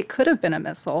it could have been a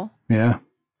missile. Yeah.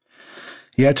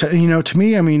 Yeah. To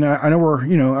me, I mean, I know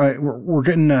we're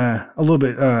getting a little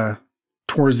bit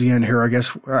towards the end here, I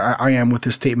guess I am with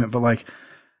this statement, but like,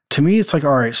 to me, it's like,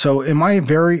 all right, so in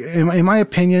my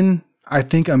opinion, I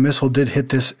think a missile did hit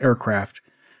this aircraft,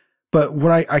 but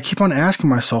what I keep on asking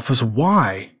myself is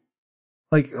why?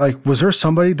 Like, was there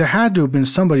had to have been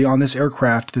somebody on this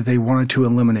aircraft that they wanted to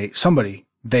eliminate. Somebody.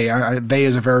 They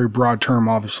is a very broad term,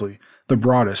 obviously. The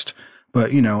broadest.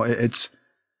 But, it's...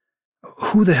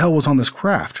 Who the hell was on this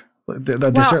craft?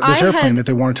 This airplane that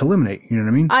they wanted to eliminate. You know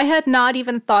what I mean? I had not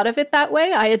even thought of it that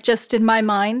way. I had just, in my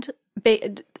mind,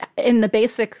 in the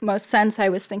basic most sense, I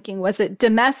was thinking, was it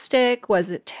domestic?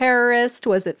 Was it terrorist?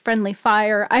 Was it friendly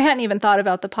fire? I hadn't even thought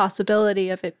about the possibility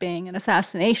of it being an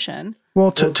assassination.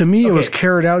 Well, to me, it was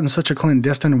carried out in such a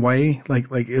clandestine way.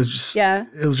 Like it was just,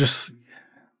 it was just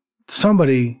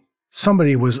somebody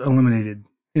was eliminated,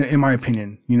 in my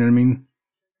opinion. You know what I mean?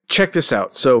 Check this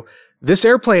out. So this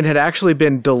airplane had actually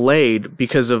been delayed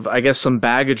because of, I guess, some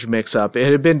baggage mix-up. It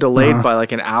had been delayed by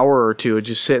like an hour or two,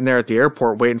 just sitting there at the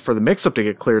airport waiting for the mix-up to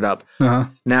get cleared up.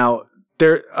 Now,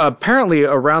 there apparently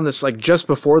around this, like just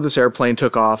before this airplane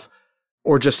took off,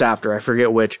 or just after, I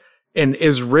forget which, an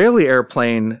Israeli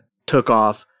airplane took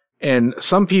off, and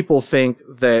some people think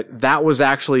that was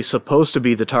actually supposed to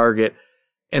be the target,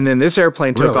 and then this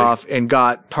airplane took off and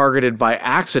got targeted by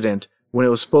accident when it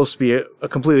was supposed to be a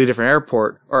completely different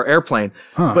airplane.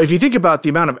 But if you think about the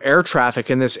amount of air traffic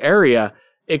in this area,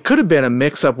 it could have been a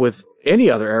mix-up with any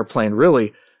other airplane,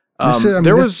 really. That's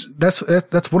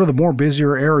one of the more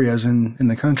busier areas in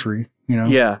the country,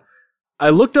 Yeah. I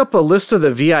looked up a list of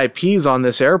the VIPs on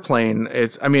this airplane.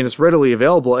 It's readily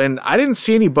available, and I didn't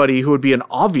see anybody who would be an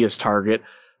obvious target.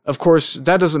 Of course,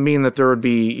 that doesn't mean that there would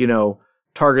be,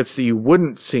 targets that you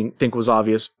wouldn't think was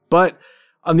obvious. But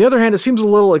on the other hand, it seems a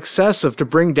little excessive to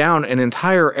bring down an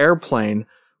entire airplane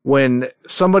when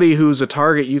somebody who's a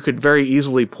target, you could very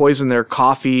easily poison their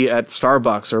coffee at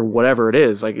Starbucks or whatever it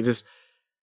is. Like, it just,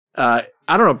 I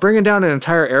don't know, bringing down an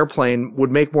entire airplane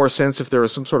would make more sense if there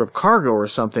was some sort of cargo or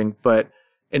something, but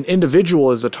an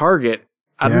individual is a target.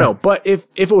 I don't know. But if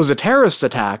it was a terrorist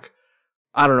attack,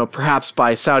 I don't know, perhaps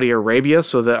by Saudi Arabia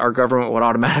so that our government would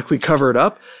automatically cover it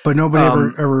up. But nobody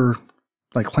ever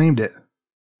like claimed it,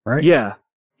 right? Yeah.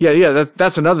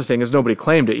 That's another thing, is nobody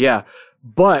claimed it. Yeah.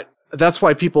 But that's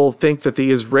why people think that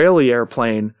the Israeli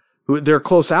airplane, they're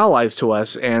close allies to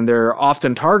us, and they're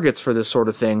often targets for this sort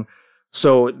of thing.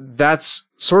 So that's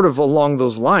sort of along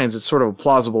those lines. It's sort of a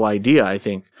plausible idea, I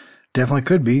think. Definitely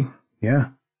could be. Yeah.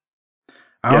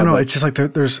 I don't know. It's just like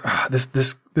there's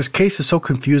this case is so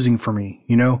confusing for me,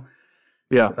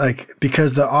 Yeah. Like,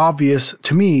 because the obvious,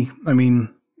 to me, I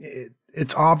mean,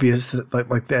 it's obvious that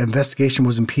like the investigation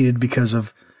was impeded because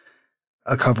of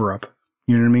a cover up.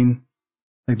 You know what I mean?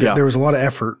 Like there was a lot of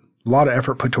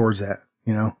effort put towards that,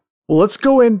 Well, let's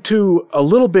go into a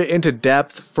little bit into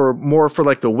depth for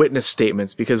like the witness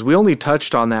statements, because we only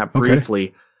touched on that briefly.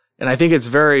 Okay. And I think it's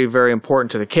very, very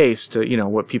important to the case to,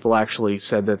 what people actually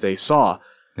said that they saw.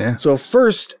 Yeah. So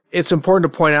first, it's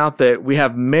important to point out that we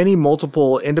have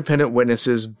multiple independent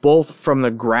witnesses, both from the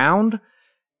ground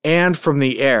and from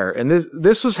the air. And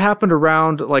this was happened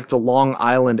around like the Long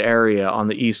Island area on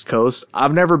the East Coast.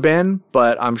 I've never been,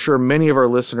 but I'm sure many of our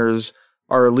listeners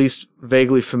are at least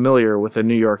vaguely familiar with the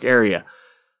New York area.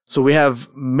 So we have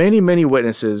many, many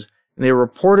witnesses, and they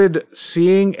reported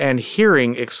seeing and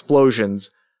hearing explosions,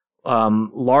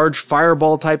 large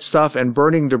fireball type stuff, and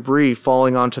burning debris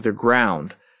falling onto the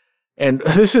ground. And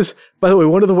this is, by the way,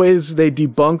 one of the ways they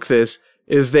debunk this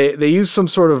is they use some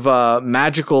sort of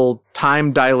magical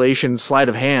time dilation sleight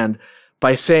of hand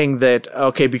by saying that,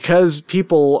 okay, because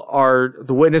the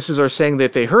witnesses are saying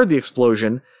that they heard the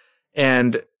explosion,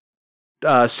 and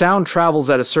sound travels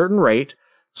at a certain rate,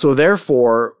 so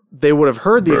therefore they would have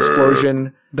heard the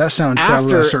explosion. That sound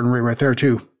traveled at a certain rate right there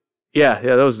too. Yeah,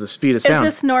 that was the speed of sound.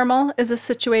 Is this normal? Is this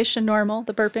situation normal,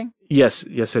 the burping? Yes,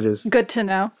 it is. Good to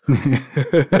know.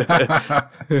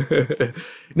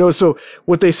 No, so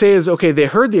what they say is, okay, they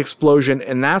heard the explosion,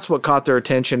 and that's what caught their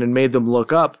attention and made them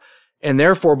look up. And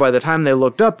therefore, by the time they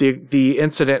looked up, the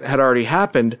incident had already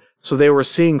happened, so they were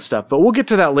seeing stuff. But we'll get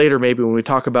to that later, maybe, when we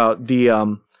talk about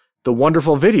the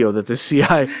wonderful video that the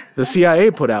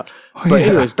CIA put out. Oh, but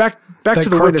anyways, back to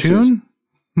the cartoon?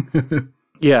 Witnesses.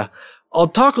 Yeah. I'll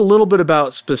talk a little bit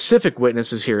about specific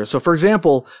witnesses here. So, for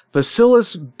example,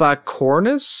 Vasilis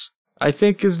Bakornis, I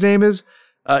think his name is.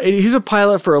 He's a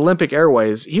pilot for Olympic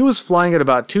Airways. He was flying at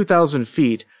about 2,000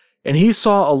 feet, and he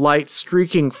saw a light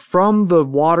streaking from the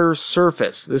water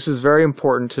surface. This is very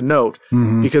important to note,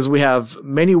 because we have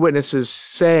many witnesses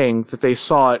saying that they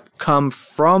saw it come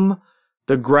from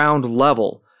the ground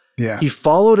level. Yeah. He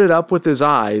followed it up with his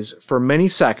eyes for many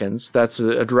seconds. That's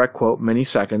a direct quote, many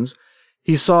seconds.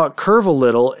 He saw it curve a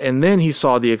little, and then he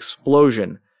saw the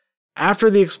explosion. After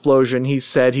the explosion, he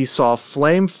said he saw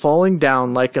flame falling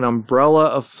down like an umbrella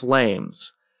of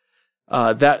flames.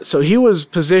 So he was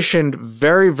positioned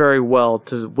very, very well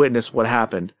to witness what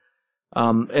happened.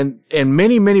 And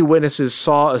many, many witnesses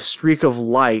saw a streak of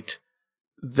light.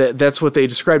 That's what they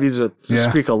described as a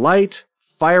streak of light,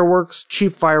 fireworks,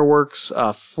 cheap fireworks,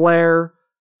 flare,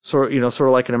 sort of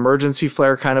like an emergency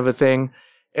flare kind of a thing.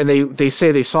 And they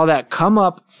say they saw that come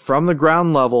up from the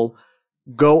ground level,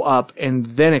 go up, and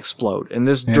then explode. And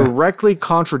this directly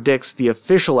contradicts the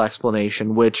official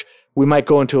explanation, which we might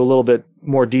go into a little bit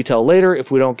more detail later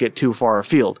if we don't get too far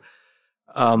afield.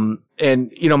 And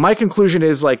my conclusion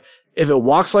is, like, if it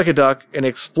walks like a duck and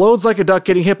explodes like a duck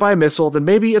getting hit by a missile, then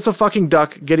maybe it's a fucking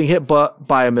duck getting hit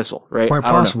by a missile, right? Quite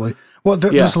possibly. Well,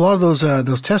 there's a lot of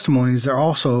those testimonies. They're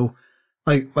also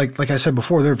like I said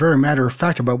before, they're very matter of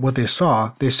fact about what they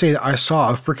saw. They say that I saw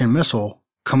a freaking missile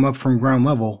come up from ground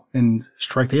level and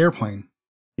strike the airplane.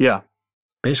 Yeah.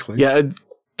 Basically. Yeah.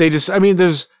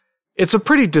 It's a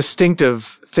pretty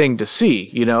distinctive thing to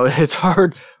see, it's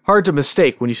hard to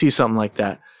mistake when you see something like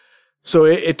that. So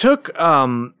it took,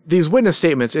 these witness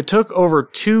statements, it took over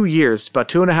 2 years, about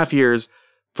 2.5 years,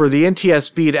 for the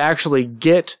NTSB to actually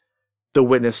get the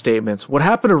witness statements. What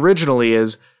happened originally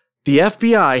is the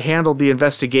FBI handled the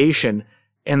investigation,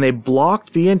 and they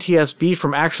blocked the NTSB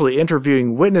from actually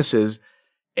interviewing witnesses.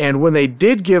 And when they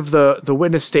did give the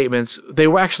witness statements, they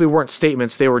weren't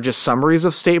statements; they were just summaries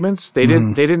of statements. They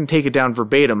didn't take it down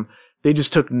verbatim. They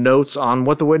just took notes on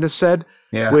what the witness said.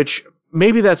 Yeah. Which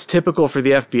maybe that's typical for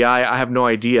the FBI. I have no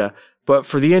idea, but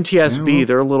for the NTSB,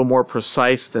 they're a little more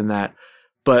precise than that.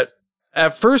 But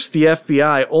at first, the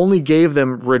FBI only gave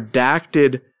them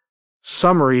redacted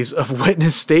summaries of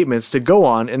witness statements to go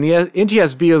on, and the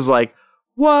NTSB is like,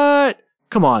 what?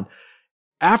 Come on.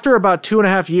 After about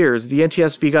 2.5 years, the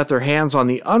NTSB got their hands on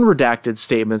the unredacted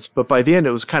statements, but by the end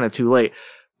it was kind of too late.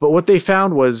 But what they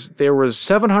found was there was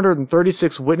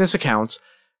 736 witness accounts,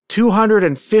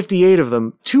 258 of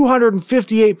them,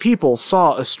 258 people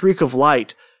saw a streak of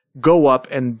light go up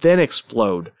and then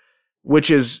explode,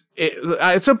 which is,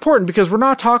 it's important because we're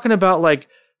not talking about like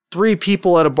 3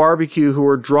 people at a barbecue who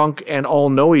are drunk and all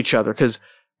know each other, because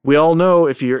we all know,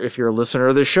 if you're a listener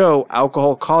of the show,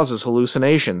 alcohol causes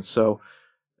hallucinations. So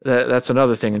that's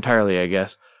another thing entirely, I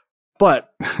guess.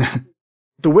 But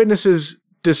the witnesses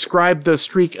described the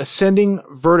streak ascending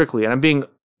vertically, and I'm being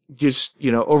just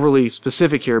overly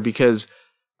specific here because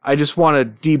I just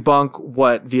want to debunk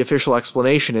what the official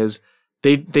explanation is.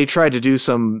 They tried to do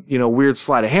some weird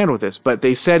sleight of hand with this, but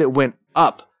they said it went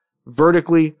up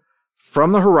vertically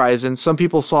from the horizon. Some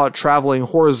people saw it traveling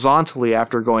horizontally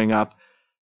after going up,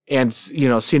 and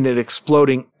seen it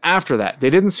exploding after that. They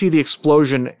didn't see the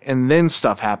explosion and then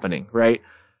stuff happening, right?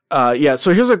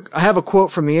 So I have a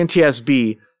quote from the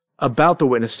NTSB about the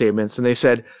witness statements, and they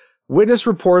said, "Witness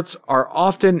reports are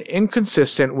often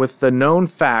inconsistent with the known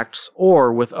facts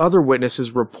or with other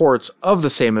witnesses' reports of the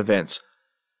same events.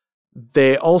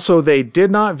 They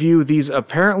did not view these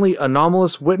apparently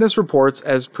anomalous witness reports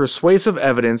as persuasive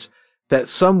evidence that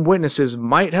some witnesses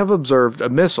might have observed a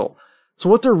missile. So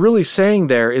what they're really saying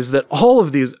there is that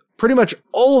pretty much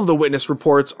all of the witness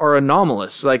reports are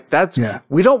anomalous. Like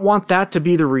we don't want that to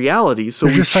be the reality, so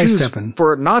we choose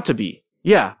for it not to be.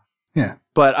 Yeah. Yeah.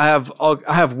 But I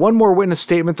have one more witness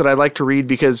statement that I'd like to read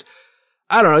because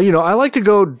I don't know, I like to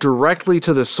go directly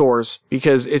to the source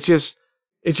because it's just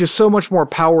so much more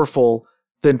powerful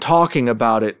than talking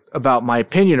about my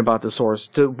opinion about the source.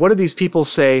 What do these people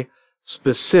say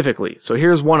specifically? So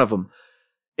here's one of them.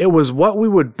 It was what we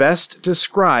would best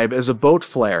describe as a boat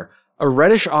flare, a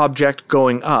reddish object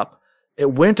going up.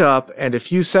 It went up, and a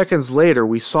few seconds later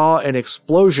we saw an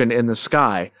explosion in the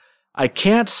sky. I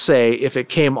can't say if it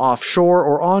came offshore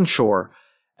or onshore.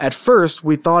 At first,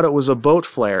 we thought it was a boat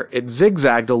flare. It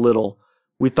zigzagged a little.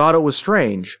 We thought it was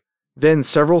strange. Then,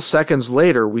 several seconds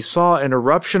later, we saw an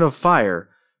eruption of fire.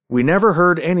 We never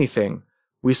heard anything.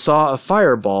 We saw a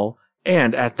fireball,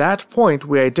 and at that point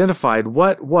we identified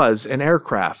what was an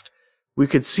aircraft. We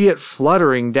could see it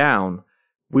fluttering down.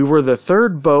 We were the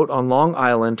third boat on Long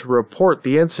Island to report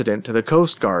the incident to the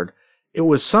Coast Guard. It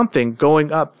was something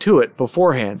going up to it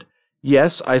beforehand.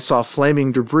 Yes, I saw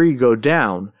flaming debris go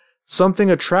down. Something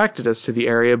attracted us to the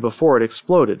area before it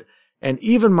exploded, and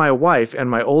even my wife and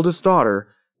my oldest daughter,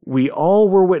 we all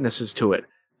were witnesses to it.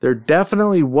 There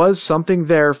definitely was something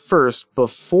there first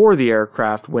before the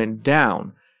aircraft went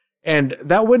down. And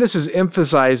that witness is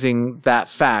emphasizing that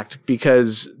fact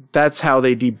because that's how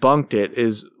they debunked it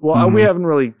we haven't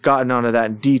really gotten onto that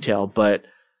in detail, but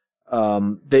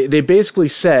they basically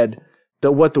said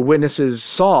that what the witnesses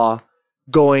saw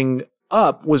going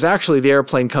up was actually the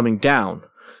airplane coming down.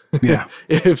 Yeah.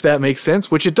 If that makes sense,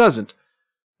 which it doesn't.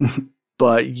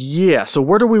 But yeah, so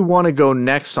where do we want to go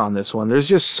next on this one? There's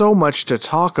just so much to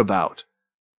talk about.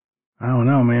 I don't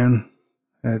know, man.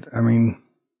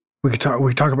 We could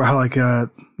talk about how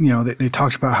they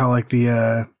talked about how in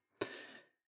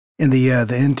the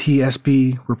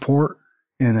NTSB report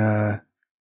in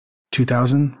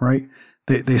 2000, right?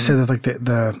 They said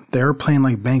that the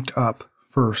airplane banked up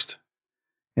first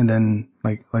and then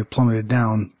plummeted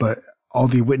down, but all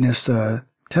the witness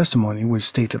testimony would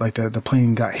state that the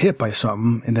plane got hit by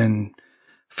something and then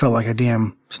fell like a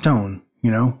damn stone,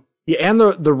 Yeah, and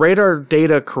the radar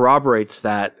data corroborates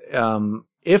that.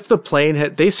 If the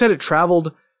plane they said it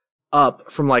traveled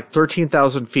up from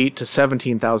 13,000 feet to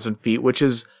 17,000 feet, which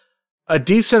is a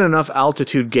decent enough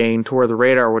altitude gain to where the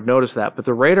radar would notice that. But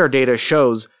the radar data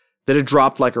shows that it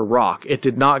dropped like a rock. It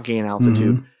did not gain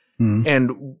altitude. Mm-hmm. Mm-hmm.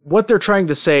 And what they're trying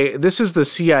to say, this is the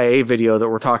CIA video that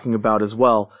we're talking about as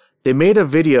well. They made a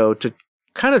video to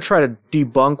kind of try to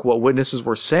debunk what witnesses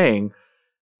were saying.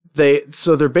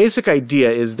 So their basic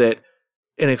idea is that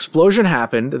an explosion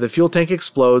happened, the fuel tank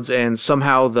explodes, and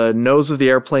somehow the nose of the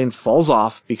airplane falls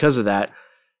off because of that.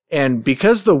 And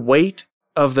because the weight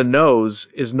of the nose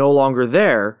is no longer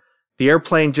there, the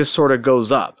airplane just sort of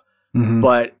goes up. Mm-hmm.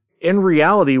 But in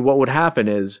reality, what would happen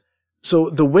is,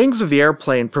 so the wings of the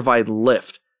airplane provide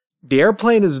lift. The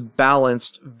airplane is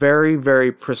balanced very,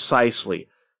 very precisely.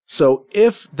 So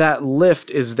if that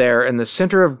lift is there and the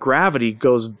center of gravity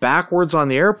goes backwards on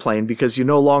the airplane because you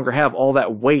no longer have all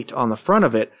that weight on the front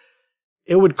of it,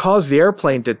 it would cause the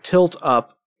airplane to tilt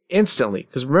up instantly.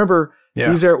 Because remember,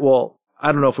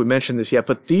 I don't know if we mentioned this yet,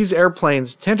 but these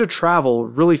airplanes tend to travel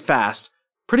really fast,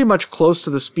 pretty much close to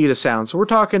the speed of sound. So we're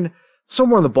talking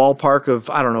somewhere in the ballpark of,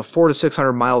 400 to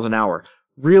 600 miles an hour.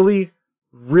 Really,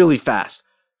 really fast.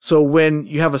 So when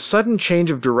you have a sudden change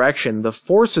of direction, the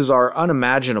forces are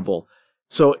unimaginable.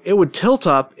 So it would tilt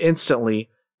up instantly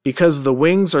because the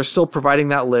wings are still providing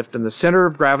that lift and the center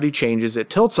of gravity changes.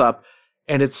 It tilts up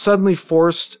and it's suddenly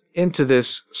forced into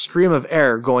this stream of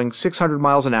air going 600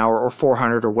 miles an hour or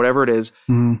 400 or whatever it is.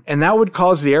 Mm-hmm. And that would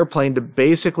cause the airplane to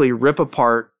basically rip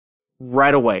apart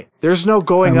right away. There's no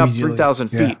going up 3,000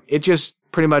 feet. Yeah. It just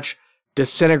pretty much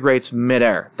disintegrates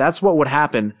midair. That's what would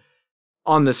happen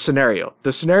on this scenario.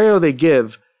 The scenario they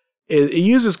give, it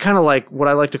uses kind of like what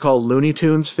I like to call Looney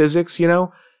Tunes physics,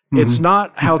 Mm-hmm. It's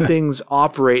not how things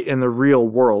operate in the real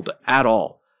world at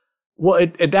all. Well,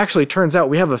 it actually turns out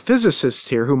we have a physicist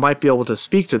here who might be able to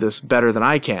speak to this better than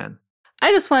I can.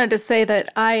 I just wanted to say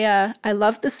that I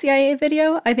love the CIA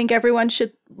video. I think everyone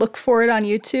should look for it on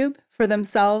YouTube for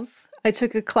themselves. I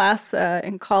took a class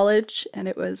in college, and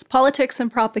it was politics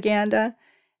and propaganda.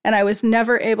 And I was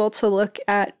never able to look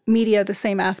at media the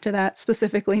same after that,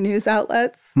 specifically news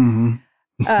outlets.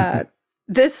 Mm-hmm.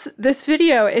 This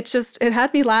video, it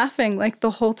had me laughing like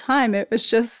the whole time. It was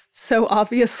just so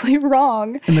obviously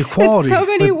wrong. And the quality. In so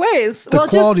many ways. The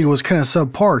quality was kind of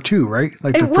subpar too, right?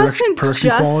 Like the production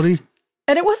quality.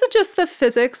 And it wasn't just the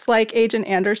physics like Agent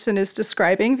Anderson is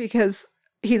describing, because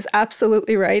he's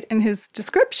absolutely right in his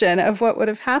description of what would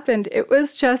have happened. It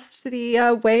was just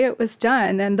the way it was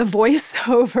done and the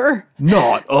voiceover.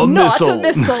 Not a missile. Not a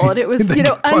missile. And it was,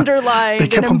 underlined they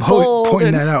kept and in bold.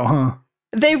 Pointing that out, huh?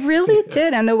 They really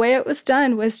did. And the way it was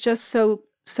done was just so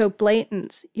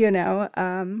blatant,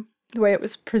 the way it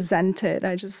was presented.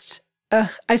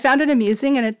 I found it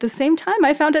amusing. And at the same time,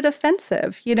 I found it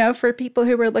offensive, for people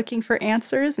who were looking for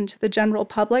answers and to the general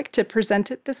public to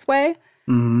present it this way.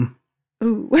 Mm-hmm.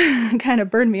 Ooh, kind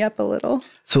of burned me up a little.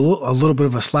 It's a little bit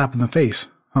of a slap in the face,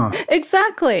 huh?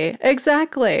 Exactly.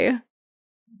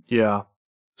 Yeah.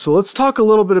 So let's talk a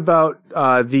little bit about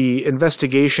the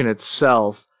investigation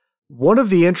itself. One of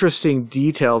the interesting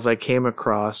details I came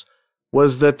across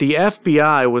was that the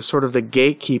FBI was sort of the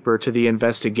gatekeeper to the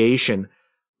investigation.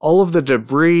 All of the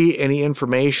debris, any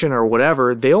information or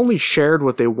whatever, they only shared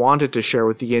what they wanted to share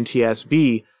with the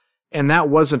NTSB, and that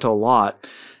wasn't a lot.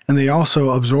 And they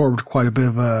also absorbed quite a bit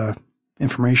of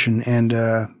information and,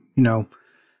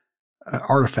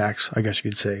 artifacts, I guess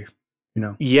you could say,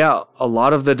 Yeah, a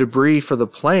lot of the debris for the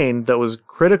plane that was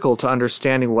critical to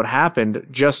understanding what happened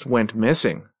just went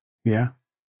missing. Yeah.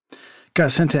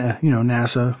 Got sent to,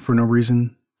 NASA for no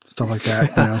reason, stuff like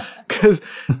that, Because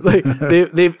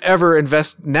they've ever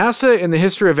NASA in the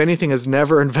history of anything has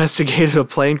never investigated a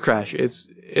plane crash.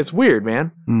 It's weird,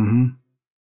 man. Mm-hmm.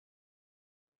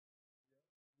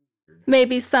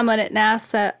 Maybe someone at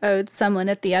NASA owed someone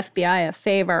at the FBI a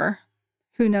favor.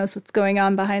 Who knows what's going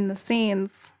on behind the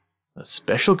scenes? A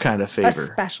special kind of favor. A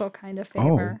special kind of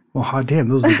favor. Oh, well, hot damn,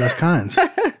 those are the best kinds.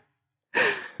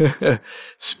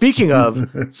 Speaking of,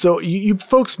 so you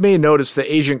folks may notice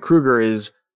that Agent Kruger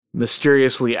is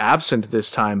mysteriously absent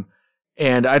this time.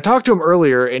 And I talked to him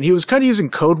earlier, and he was kind of using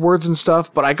code words and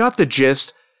stuff, but I got the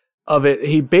gist of it.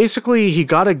 He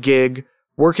got a gig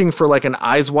working for like an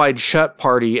Eyes Wide Shut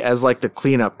party as like the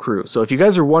cleanup crew. So if you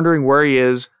guys are wondering where he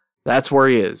is, that's where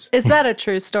he is. Is that a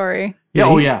true story?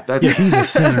 Yeah. He's a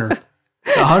sinner.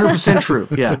 100% true.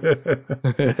 Yeah.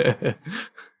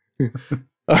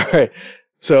 All right.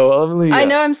 So I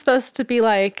know I'm supposed to be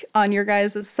like on your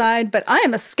guys' side, but I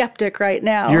am a skeptic right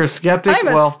now. You're a skeptic? I'm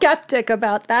a skeptic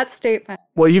about that statement.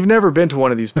 Well, you've never been to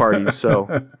one of these parties, so.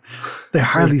 They're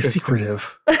highly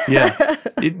secretive. Yeah.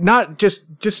 Not just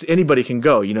anybody can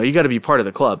go, you got to be part of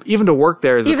the club. Even to work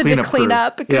there as a cleanup crew. Even to clean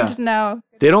up, good to know.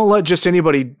 They don't let just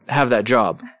anybody have that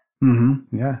job.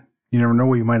 Mm-hmm. Yeah. You never know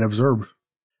what you might observe.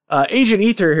 Agent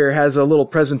Ether here has a little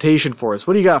presentation for us.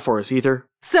 What do you got for us, Ether?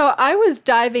 So I was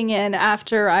diving in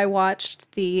after I watched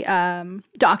the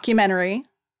documentary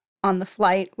on the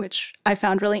flight, which I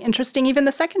found really interesting even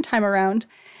the second time around.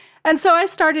 And so I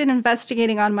started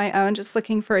investigating on my own, just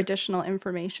looking for additional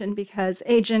information, because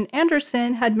Agent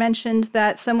Anderson had mentioned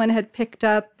that someone had picked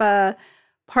up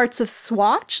parts of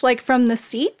Swatch, like from the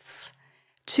seats,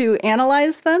 to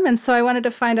analyze them. And so I wanted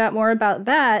to find out more about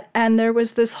that. And there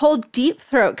was this whole deep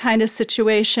throat kind of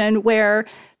situation where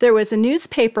there was a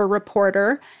newspaper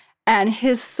reporter, and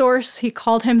his source, he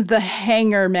called him the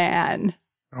Hanger Man.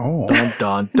 Oh. Dun,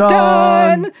 dun, dun.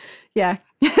 Dun! Yeah.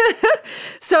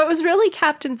 So it was really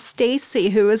Captain Stacy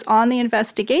who was on the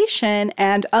investigation,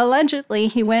 and allegedly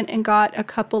he went and got a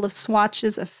couple of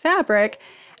swatches of fabric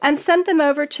and sent them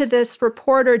over to this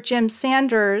reporter, Jim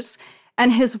Sanders.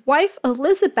 And his wife,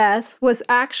 Elizabeth, was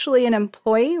actually an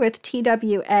employee with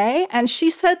TWA. And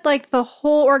she said, like, the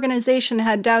whole organization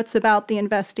had doubts about the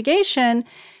investigation.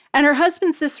 And her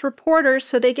husband's this reporter,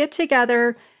 so they get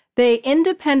together. They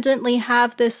independently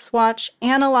have this swatch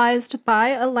analyzed by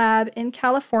a lab in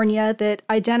California that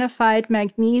identified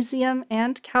magnesium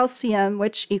and calcium,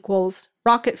 which equals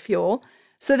rocket fuel.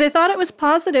 So they thought it was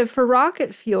positive for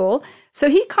rocket fuel. So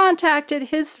he contacted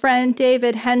his friend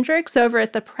David Hendricks over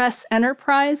at the Press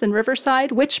Enterprise in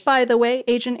Riverside, which, by the way,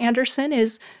 Agent Anderson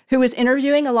who is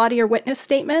interviewing a lot of your witness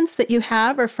statements that you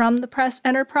have are from the Press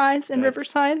Enterprise in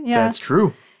Riverside. Yeah, that's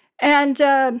true. And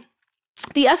the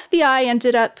FBI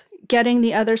ended up getting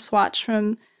the other swatch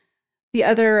from the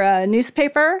other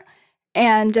newspaper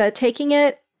and taking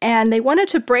it. And they wanted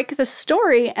to break the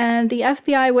story, and the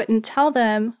FBI wouldn't tell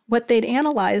them what they'd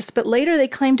analyzed, but later they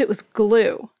claimed it was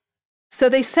glue. So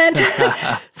they sent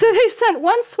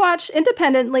one swatch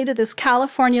independently to this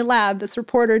California lab, this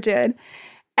reporter did,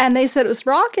 and they said it was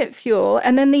rocket fuel,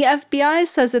 and then the FBI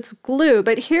says it's glue.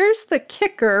 But here's the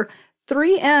kicker.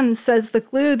 3M says the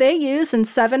glue they use in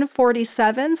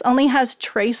 747s only has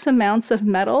trace amounts of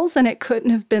metals, and it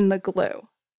couldn't have been the glue.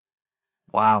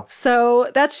 Wow.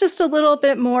 So that's just a little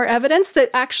bit more evidence that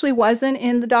actually wasn't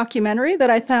in the documentary that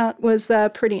I thought was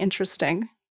pretty interesting.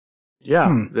 Yeah,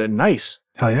 nice.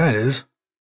 Hell yeah, it is.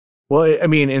 Well, I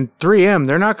mean, in 3M,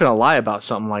 they're not going to lie about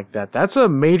something like that. That's a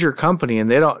major company,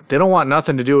 and they don't want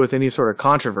nothing to do with any sort of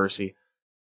controversy.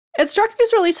 It struck me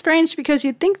as really strange because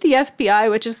you'd think the FBI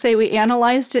would just say we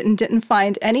analyzed it and didn't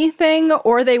find anything,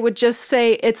 or they would just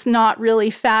say it's not really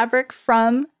fabric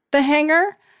from the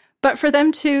hangar. But for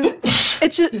them to,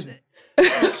 it's just...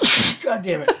 God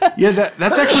damn it. Yeah,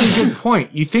 that's actually a good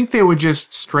point. You think they would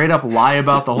just straight up lie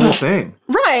about the whole thing.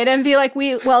 Right, and be like,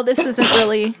 this isn't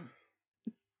really...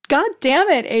 God damn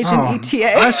it, Agent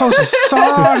ETA. I'm so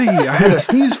sorry. I had a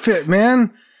sneeze fit,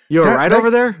 man. You all right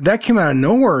over there? That came out of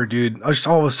nowhere, dude. Just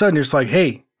all of a sudden, you're just like,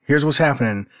 hey, here's what's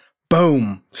happening.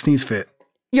 Boom, sneeze fit.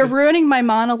 You're ruining my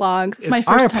monologue. It's my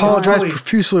first time. I apologize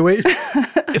profusely. Wait.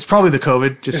 It's probably the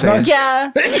COVID, just saying. Yeah.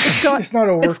 It's not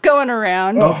over. It's going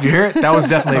around. Oh, you hear it? That was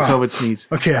definitely a COVID sneeze.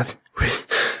 Okay.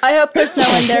 I hope there's no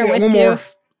one there with you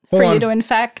for you to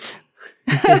infect.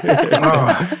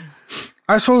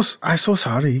 I'm so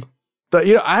sorry. But,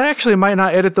 I actually might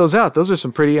not edit those out. Those are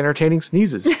some pretty entertaining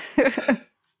sneezes.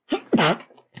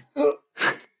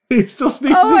 He's still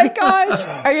sneezing. Oh my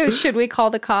gosh. Should we call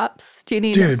the cops? Do you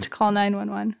need us to call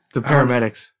 911? The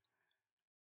paramedics.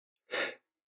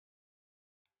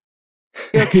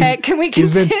 You okay? Can we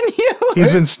continue?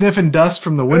 He's been sniffing dust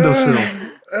from the windowsill.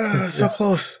 So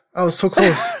close. I was so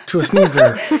close to a sneeze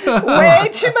there. Way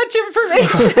too much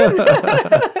information.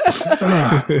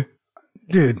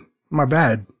 Dude, my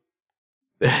bad.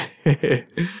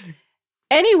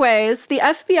 Anyways, the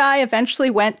FBI eventually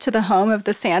went to the home of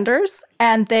the Sanders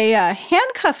and they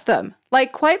handcuffed them,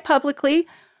 like quite publicly,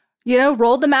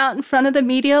 rolled them out in front of the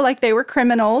media like they were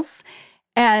criminals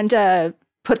and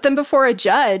put them before a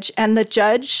judge. And the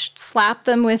judge slapped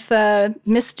them with a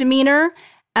misdemeanor.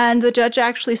 And the judge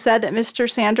actually said that Mr.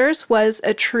 Sanders was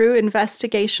a true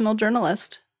investigational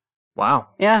journalist. Wow.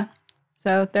 Yeah.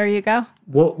 So there you go.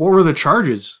 What were the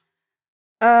charges?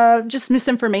 Just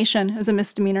misinformation as a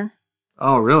misdemeanor.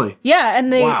 Oh, really? Yeah,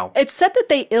 and it said that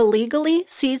they illegally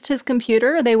seized his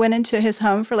computer. They went into his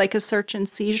home for like a search and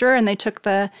seizure, and they took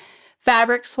the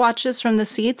fabric swatches from the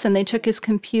seats, and they took his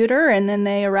computer, and then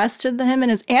they arrested him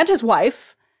and his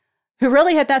wife, who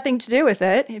really had nothing to do with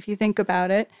it, if you think about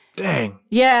it. Dang.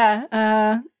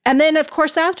 Yeah, and then, of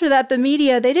course, after that, the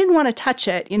media, they didn't want to touch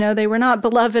it. They were not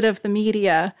beloved of the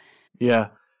media. Yeah.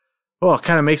 Oh, it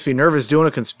kind of makes me nervous doing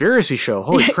a conspiracy show.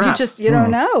 Holy crap. You don't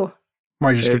know.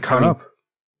 Might just get caught up.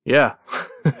 Yeah.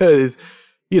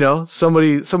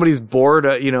 Somebody's bored,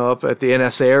 up at the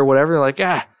NSA or whatever. They're like,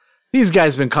 these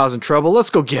guys have been causing trouble. Let's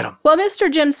go get them. Well,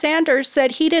 Mr. Jim Sanders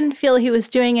said he didn't feel he was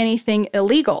doing anything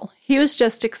illegal. He was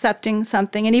just accepting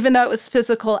something. And even though it was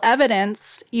physical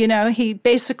evidence, he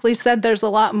basically said there's a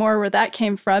lot more where that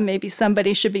came from. Maybe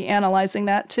somebody should be analyzing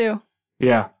that too.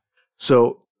 Yeah.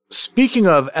 So speaking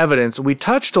of evidence, we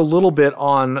touched a little bit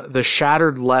on the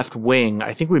shattered left wing.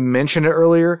 I think we mentioned it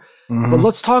earlier, but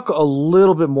let's talk a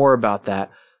little bit more about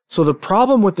that. So the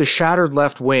problem with the shattered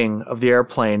left wing of the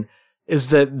airplane is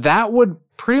that would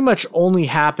pretty much only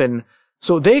happen.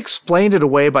 So they explained it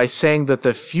away by saying that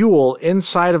the fuel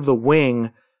inside of the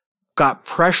wing got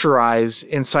pressurized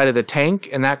inside of the tank,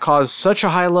 and that caused such a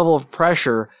high level of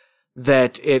pressure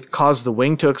that it caused the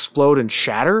wing to explode and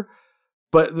shatter.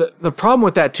 But the problem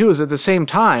with that, too, is at the same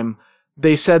time,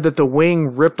 they said that the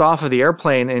wing ripped off of the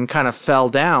airplane and kind of fell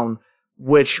down,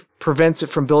 which prevents it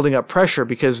from building up pressure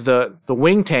because the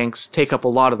wing tanks take up a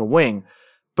lot of the wing.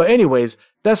 But anyways,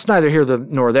 that's neither here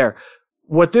nor there.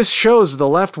 What this shows, the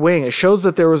left wing, it shows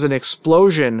that there was an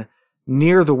explosion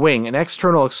near the wing, an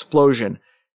external explosion.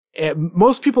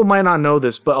 Most people might not know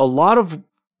this, but a lot of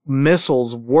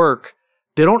missiles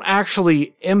they don't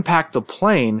actually impact the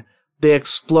plane. They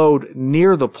explode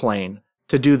near the plane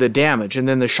to do the damage. And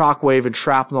then the shockwave and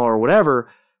shrapnel or whatever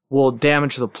will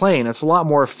damage the plane. It's a lot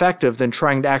more effective than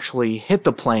trying to actually hit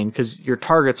the plane because your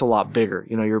target's a lot bigger,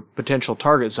 your potential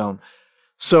target zone.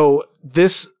 So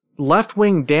this left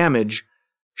wing damage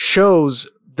shows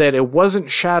that it wasn't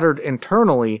shattered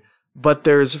internally, but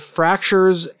there's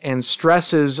fractures and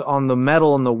stresses on the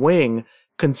metal in the wing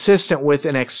consistent with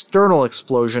an external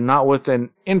explosion, not with an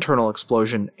internal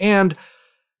explosion. And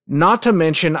not to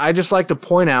mention, I just like to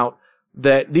point out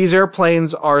that these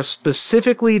airplanes are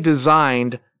specifically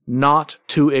designed not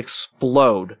to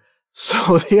explode.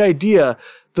 So the idea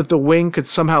that the wing could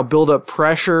somehow build up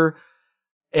pressure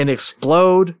and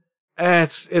explode,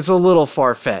 it's a little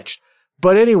far-fetched.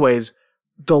 But anyways,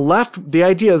 the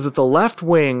idea is that the left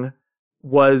wing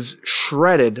was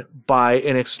shredded by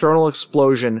an external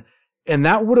explosion, and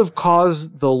that would have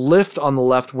caused the lift on the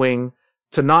left wing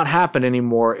to not happen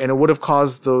anymore, and it would have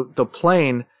caused the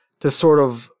plane to sort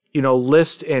of,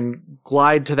 list and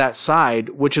glide to that side,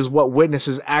 which is what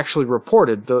witnesses actually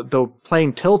reported. The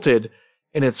plane tilted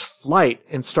in its flight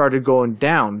and started going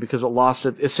down because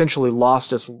it essentially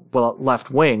lost its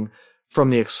left wing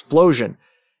from the explosion.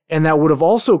 And that would have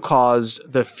also caused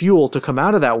the fuel to come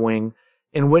out of that wing.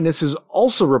 And witnesses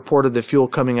also reported the fuel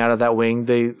coming out of that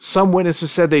wing. Some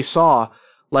witnesses said they saw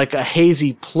like a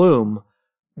hazy plume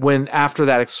after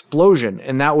that explosion,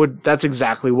 and that's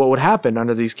exactly what would happen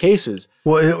under these cases.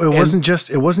 Well, it wasn't just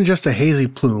a hazy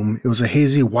plume; it was a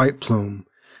hazy white plume,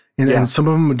 and some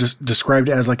of them were just described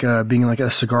as being like a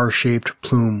cigar shaped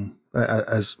plume,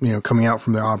 as coming out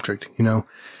from the object, and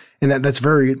that's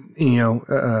very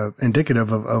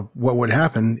indicative of what would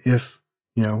happen if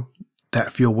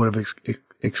that fuel would have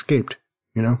escaped,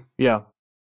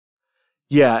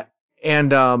 Yeah.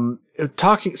 And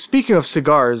speaking of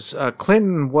cigars,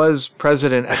 Clinton was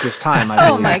president at this time. I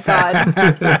believe. Oh my God!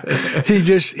 he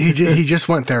just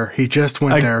went there. He just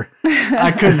went there.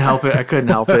 I couldn't help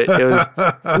it. It was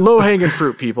low hanging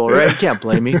fruit, people. Right? You can't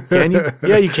blame me, can you?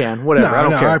 Yeah, you can. Whatever. I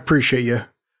don't care. I appreciate you.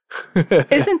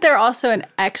 Isn't there also an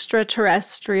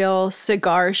extraterrestrial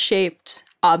cigar-shaped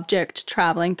object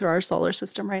traveling through our solar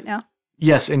system right now?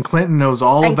 Yes, and Clinton knows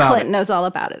all about it. Clinton knows all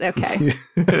about it. Okay.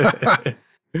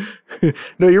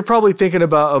 No, you're probably thinking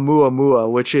about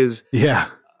Oumuamua, which is a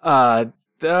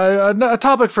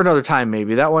topic for another time.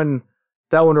 Maybe that one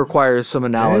requires some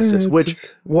analysis. I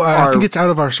think it's out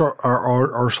of our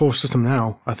solar system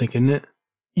now. I think, isn't it?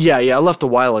 Yeah, I left a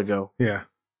while ago. Yeah,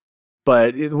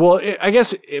 but I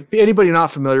guess anybody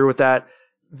not familiar with that,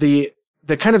 the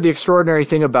kind of the extraordinary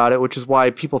thing about it, which is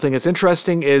why people think it's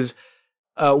interesting, is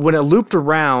when it looped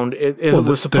around, it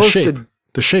was supposed to.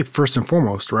 The shape, first and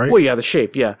foremost, right? Well, yeah, the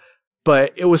shape, yeah.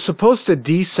 But it was supposed to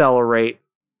decelerate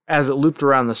as it looped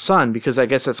around the sun, because I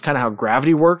guess that's kind of how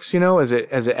gravity works, as it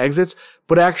exits.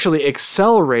 But actually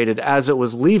accelerated as it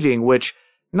was leaving, which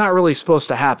not really supposed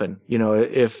to happen,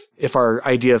 if our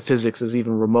idea of physics is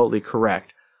even remotely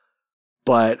correct.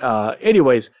 But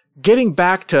anyways, getting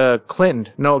back to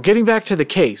the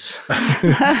case.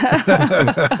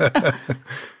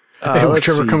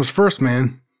 Whichever comes first,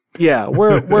 man. Yeah,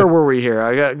 where were we here?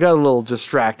 I got a little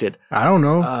distracted. I don't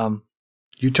know.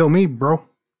 You tell me, bro.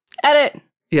 Edit.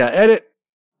 Yeah, edit.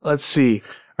 Let's see.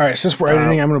 All right, since we're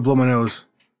editing, I'm going to blow my nose.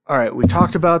 All right, we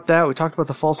talked about that. We talked about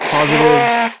the false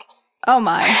positives. Oh,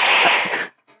 my.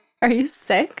 Are you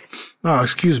sick? Oh,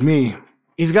 excuse me.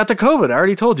 He's got the COVID. I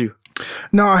already told you.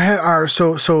 No, I had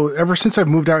so ever since I've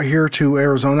moved out here to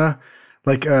Arizona,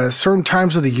 certain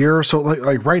times of the year, so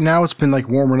like right now it's been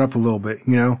warming up a little bit,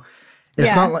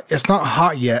 It's not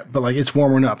hot yet, but it's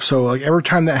warming up. So every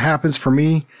time that happens for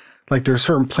me, there's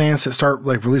certain plants that start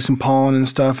releasing pollen and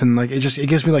stuff, and it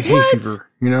gives me hay fever,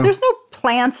 There's no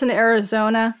plants in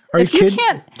Arizona. Are you kidding?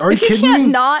 If you can't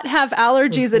not have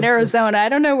allergies in Arizona, I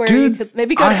don't know where you could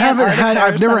maybe go to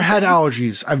I've never had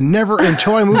allergies. I've never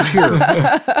until I moved here.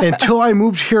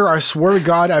 I swear to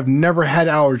God, I've never had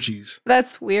allergies.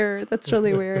 That's weird. That's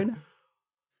really weird.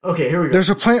 Okay, here we go. There's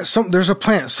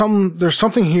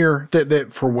something here that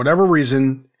for whatever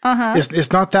reason,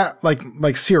 it's not that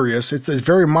serious. It's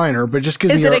very minor, but it just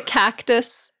gives me. Is it a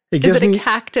cactus? Is it a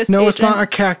cactus? No, agent? It's not a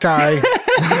cacti.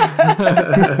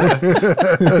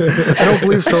 I don't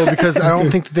believe so, because I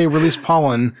don't think that they release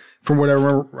pollen from what I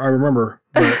remember.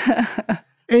 But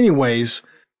anyways,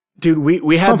 dude,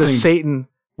 we had the Satan.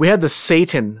 We had the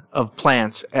Satan of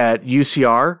plants at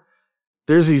UCR.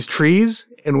 There's these trees.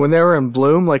 And when they were in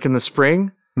bloom, in the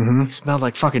spring, they smelled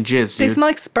like fucking jizz, dude. They smell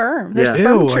like sperm. They're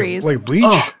sperm trees. Like bleach?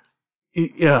 Oh,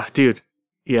 yeah, dude.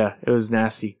 Yeah, it was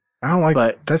nasty. I don't like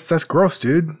that. That's gross,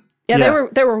 dude. Yeah,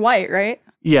 they were white, right?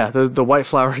 Yeah, the white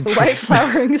flowering trees. White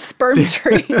flowering sperm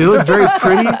trees. They look very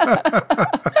pretty.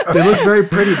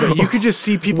 But you could just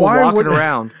see people walking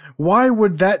around. Why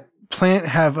would that plant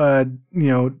have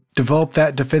developed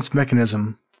that defense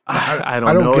mechanism? I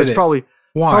don't know. It's probably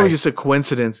just a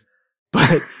coincidence.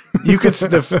 But you could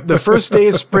the first day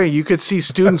of spring, you could see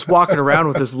students walking around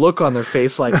with this look on their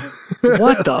face, what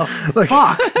the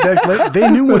fuck? They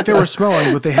knew what they were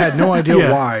smelling, but they had no idea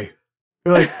why.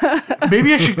 They're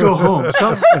maybe I should go home.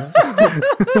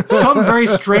 Something very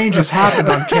strange has happened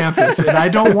on campus, and I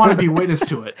don't want to be witness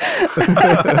to it.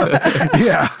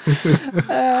 Yeah.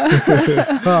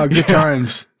 Oh, good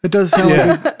times. It does sound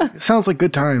it sounds like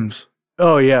good times.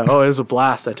 Oh, yeah. Oh, it was a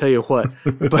blast. I tell you what.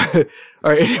 But,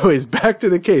 all right. Anyways, back to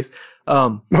the case.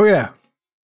 Oh, yeah.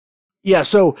 Yeah,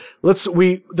 so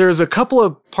there's a couple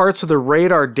of parts of the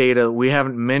radar data we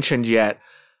haven't mentioned yet.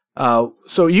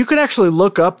 So you can actually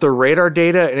look up the radar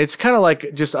data, and it's kind of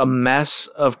like just a mess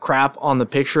of crap on the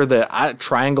picture,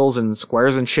 triangles and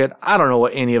squares and shit. I don't know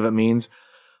what any of it means.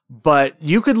 But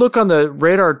you could look on the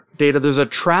radar data. There's a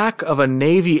track of a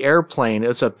Navy airplane.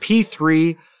 It's a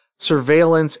P-3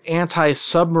 surveillance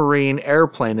anti-submarine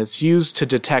airplane. It's used to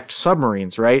detect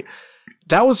submarines, right?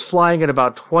 That was flying at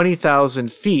about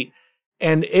 20,000 feet,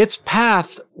 and its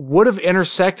path would have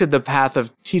intersected the path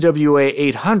of TWA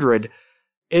 800.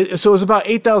 So it was about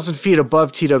 8,000 feet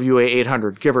above TWA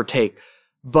 800, give or take.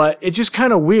 But it's just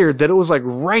kind of weird that it was like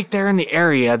right there in the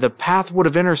area. The path would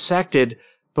have intersected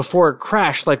before it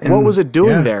crashed. Like, what was it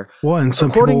doing there? Well, and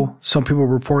some people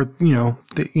report,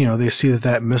 they see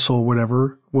that missile,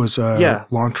 whatever, was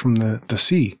launched from the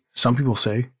sea. Some people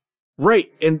say.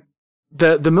 Right. And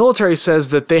the military says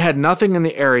that they had nothing in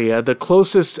the area. The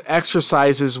closest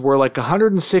exercises were like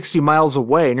 160 miles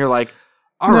away. And you're like,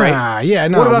 all right. Yeah,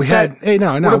 no, we had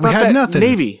nothing.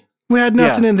 Navy. We had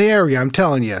nothing in the area, I'm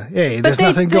telling you. Hey, there's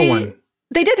nothing going.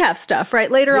 They did have stuff, right?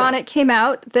 Later on, it came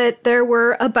out that there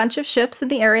were a bunch of ships in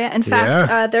the area. In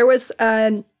fact, there was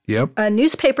a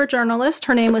newspaper journalist.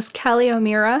 Her name was Kelly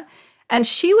O'Meara, and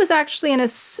she was actually an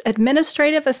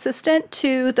administrative assistant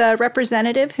to the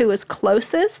representative who was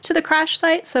closest to the crash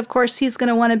site. So, of course, he's going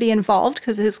to want to be involved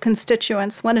because his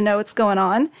constituents want to know what's going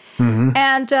on. Mm-hmm.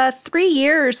 And 3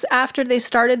 years after they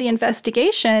started the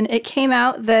investigation, it came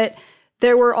out that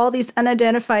there were all these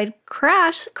unidentified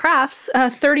crafts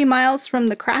 30 miles from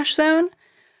the crash zone,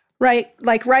 right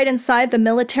inside the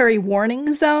military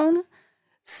warning zone.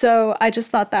 So I just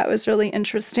thought that was really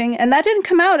interesting. And that didn't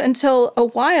come out until a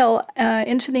while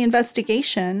into the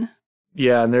investigation.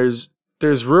 Yeah, and there's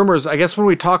rumors, I guess when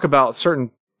we talk about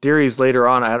certain theories later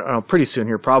on, I don't know, pretty soon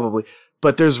here probably,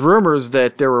 but there's rumors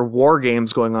that there were war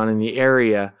games going on in the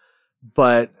area.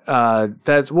 But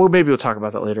maybe we'll talk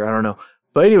about that later. I don't know.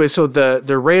 But anyway, so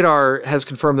the radar has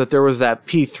confirmed that there was that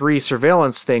P-3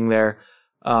 surveillance thing there,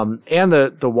 and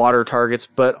the water targets,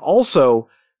 but also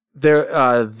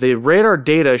the radar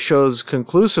data shows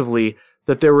conclusively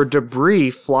that there were debris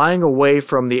flying away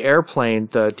from the airplane,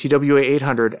 the TWA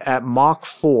 800, at Mach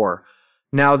 4.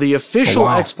 Now, the official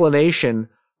explanation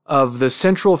of the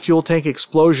central fuel tank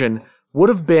explosion would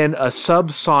have been a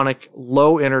subsonic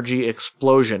low-energy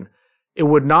explosion.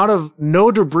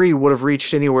 No debris would have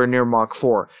reached anywhere near Mach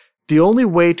 4. The only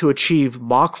way to achieve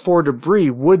Mach 4 debris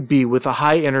would be with a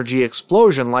high-energy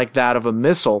explosion like that of a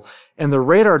missile, and the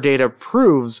radar data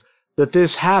proves that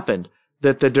this happened,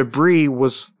 that the debris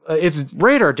was... it's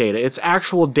radar data, it's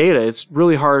actual data, it's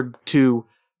really hard to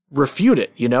refute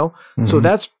it, Mm-hmm. So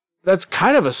that's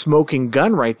kind of a smoking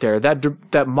gun right there.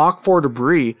 That Mach 4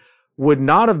 debris would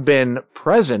not have been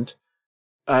present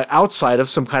outside of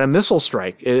some kind of missile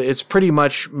strike. It's pretty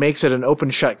much makes it an open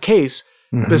shut case.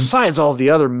 Mm-hmm. Besides all the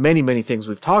other many, many things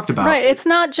we've talked about. Right. It's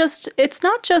not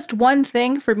just one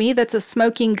thing for me that's a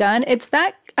smoking gun. It's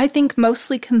that, I think,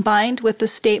 mostly combined with the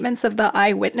statements of the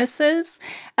eyewitnesses.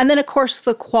 And then, of course,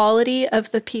 the quality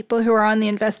of the people who are on the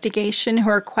investigation who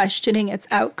are questioning its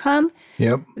outcome.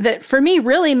 Yep. That, for me,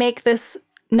 really make this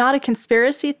not a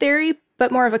conspiracy theory,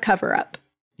 but more of a cover-up.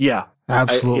 Yeah.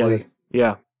 Absolutely.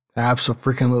 Yeah.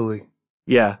 Absolutely.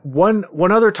 Yeah.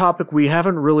 One other topic we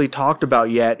haven't really talked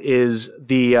about yet is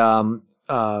the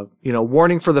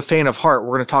warning for the faint of heart.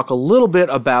 We're going to talk a little bit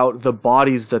about the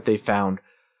bodies that they found.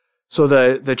 So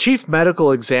the chief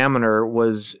medical examiner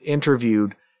was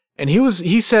interviewed, and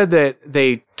he said that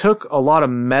they took a lot of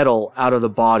metal out of the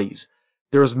bodies.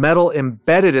 There was metal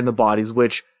embedded in the bodies,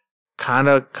 which kind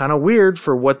of weird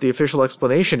for what the official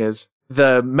explanation is.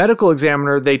 The medical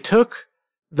examiner, they took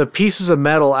the pieces of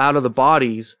metal out of the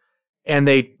bodies, and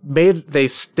they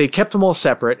kept them all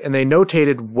separate, and they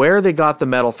notated where they got the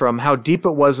metal from, how deep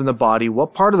it was in the body,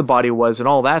 what part of the body it was, and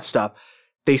all that stuff.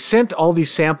 They sent all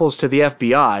these samples to the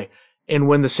FBI, and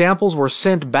when the samples were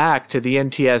sent back to the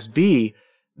NTSB,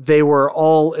 they were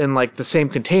all in like the same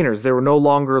containers. They were no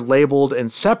longer labeled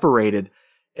and separated,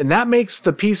 and that makes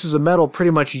the pieces of metal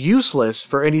pretty much useless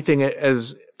for anything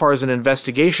as far as an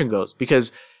investigation goes,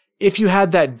 because if you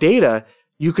had that data,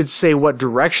 you could say what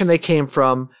direction they came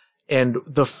from and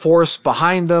the force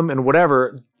behind them and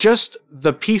whatever. Just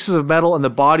the pieces of metal and the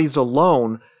bodies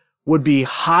alone would be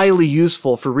highly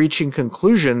useful for reaching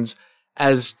conclusions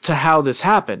as to how this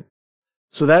happened.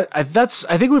 So I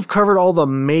think we've covered all the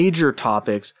major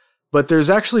topics, but there's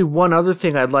actually one other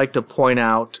thing I'd like to point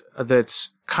out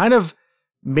that's kind of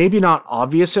maybe not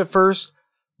obvious at first,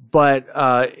 but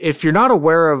if you're not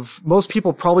aware of, most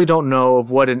people probably don't know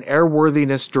of what an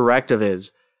airworthiness directive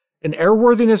is. An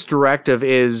airworthiness directive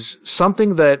is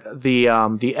something that the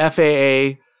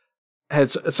FAA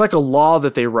has. It's like a law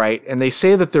that they write, and they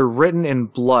say that they're written in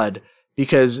blood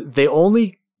because they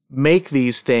only make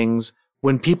these things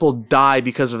when people die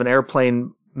because of an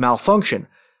airplane malfunction.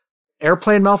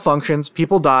 Airplane malfunctions,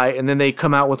 people die, and then they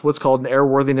come out with what's called an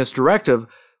airworthiness directive,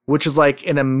 which is like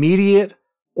an immediate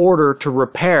order to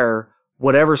repair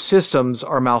whatever systems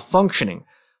are malfunctioning.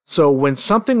 So when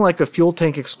something like a fuel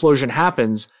tank explosion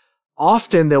happens,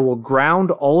 often they will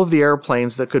ground all of the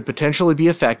airplanes that could potentially be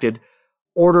affected,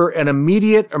 order an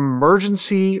immediate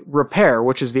emergency repair,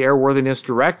 which is the airworthiness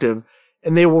directive,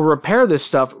 and they will repair this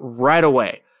stuff right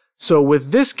away. So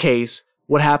with this case,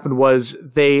 what happened was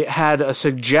they had a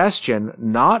suggestion,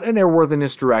 not an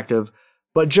airworthiness directive,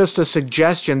 but just a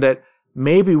suggestion that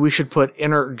maybe we should put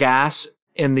inert gas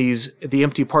in the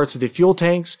empty parts of the fuel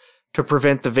tanks to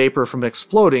prevent the vapor from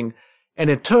exploding. And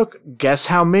it took, guess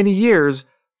how many years?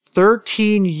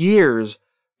 13 years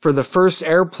for the first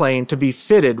airplane to be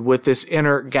fitted with this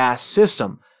inert gas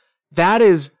system. That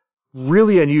is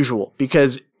really unusual,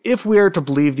 because if we are to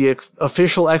believe the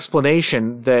official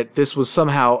explanation that this was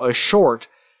somehow a short,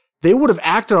 they would have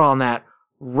acted on that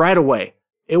right away.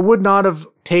 It would not have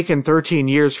taken 13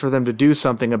 years for them to do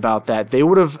something about that. They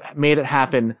would have made it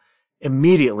happen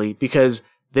immediately, because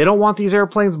they don't want these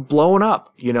airplanes blowing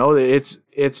up. You know,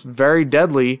 it's very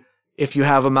deadly if you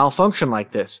have a malfunction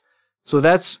like this. So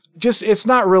that's just, it's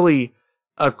not really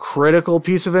a critical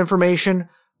piece of information,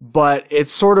 but it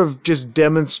sort of just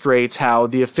demonstrates how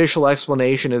the official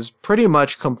explanation is pretty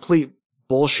much complete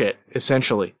bullshit,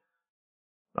 essentially.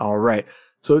 All right.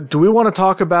 So do we want to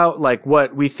talk about like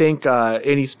what we think,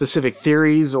 any specific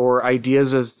theories or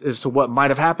ideas as to what might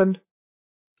have happened?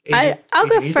 I'll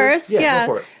go first. Yeah.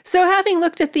 Go for it. So having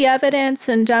looked at the evidence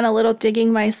and done a little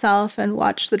digging myself and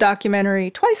watched the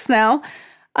documentary twice now,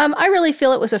 I really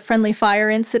feel it was a friendly fire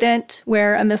incident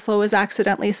where a missile was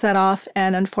accidentally set off,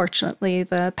 and unfortunately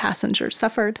the passengers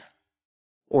suffered.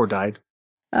 Or died.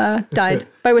 Died.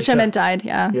 By which I meant died,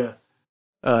 yeah.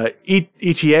 Yeah.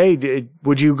 ETA,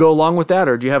 would you go along with that,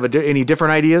 or do you have any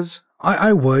different ideas?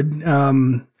 I would,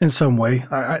 in some way.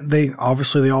 They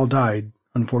all died,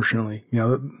 unfortunately. You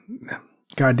know,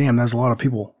 goddamn, that's a lot of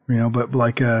people. You know, but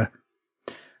like,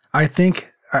 I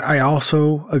think I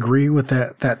also agree with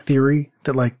that theory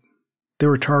that like they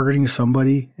were targeting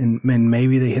somebody, and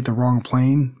maybe they hit the wrong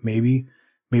plane. Maybe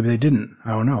they didn't. I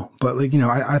don't know. But like, you know,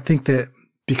 I think that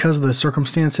because of the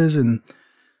circumstances and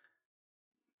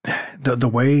the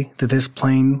way that this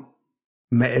plane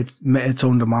met its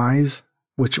own demise,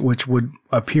 which would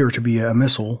appear to be a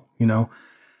missile, you know,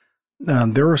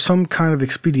 there was some kind of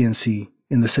expediency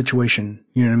in the situation.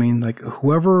 You know what I mean? Like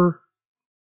whoever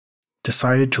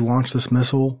decided to launch this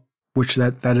missile, which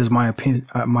that is my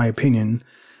opinion,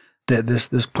 that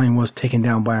this plane was taken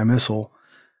down by a missile.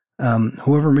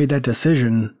 Whoever made that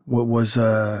decision was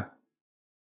you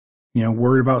know,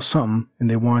 worried about something, and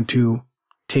they wanted to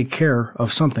take care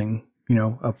of something, you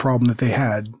know, a problem that they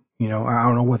had. You know, I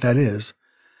don't know what that is,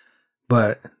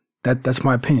 but that's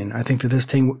my opinion. I think that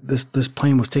this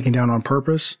plane was taken down on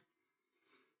purpose.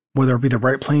 Whether it be the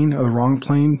right plane or the wrong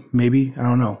plane, maybe, I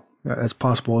don't know. That's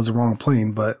possible it's the wrong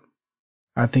plane, but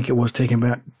I think it was taken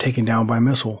down by a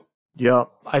missile. Yeah,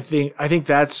 I think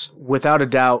that's without a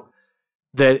doubt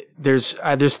that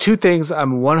there's two things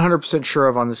I'm 100% sure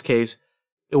of on this case.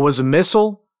 It was a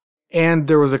missile, and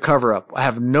there was a cover-up. I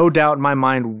have no doubt in my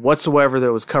mind whatsoever that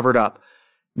it was covered up.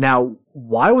 Now,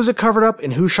 why was it covered up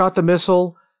and who shot the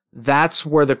missile? That's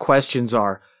where the questions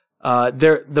are.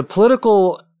 The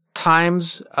political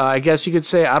times, I guess you could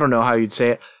say, I don't know how you'd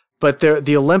say it, but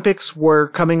the Olympics were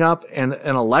coming up, and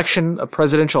a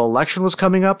presidential election was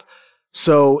coming up.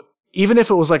 So even if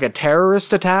it was like a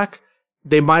terrorist attack,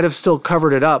 they might have still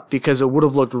covered it up, because it would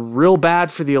have looked real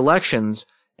bad for the elections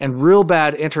and real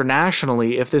bad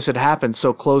internationally if this had happened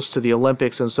so close to the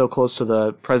Olympics and so close to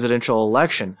the presidential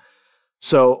election.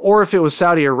 So, or if it was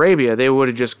Saudi Arabia, they would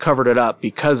have just covered it up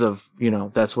because of, you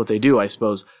know, that's what they do, I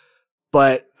suppose.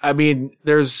 But I mean,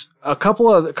 there's a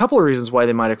couple of reasons why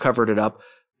they might have covered it up.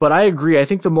 But I agree. I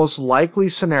think the most likely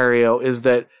scenario is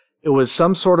that it was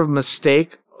some sort of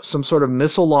mistake, some sort of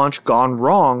missile launch gone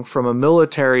wrong from a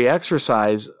military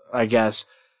exercise, I guess.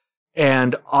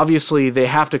 And obviously they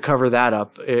have to cover that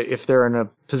up. If they're in a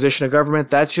position of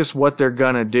government, that's just what they're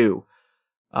gonna do.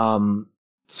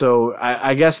 So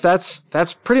I guess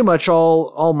that's pretty much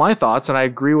all my thoughts, and I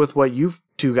agree with what you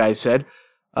two guys said.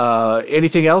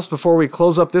 Anything else before we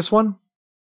close up this one?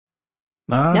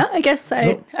 No, I guess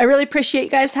I really appreciate you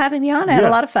guys having me on. I had a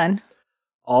lot of fun.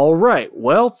 All right.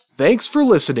 Well, thanks for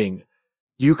listening.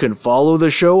 You can follow the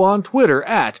show on Twitter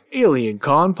at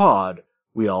AlienConPod.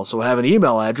 We also have an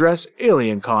email address,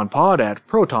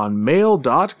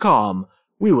 alienconpod@protonmail.com.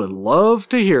 We would love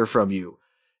to hear from you.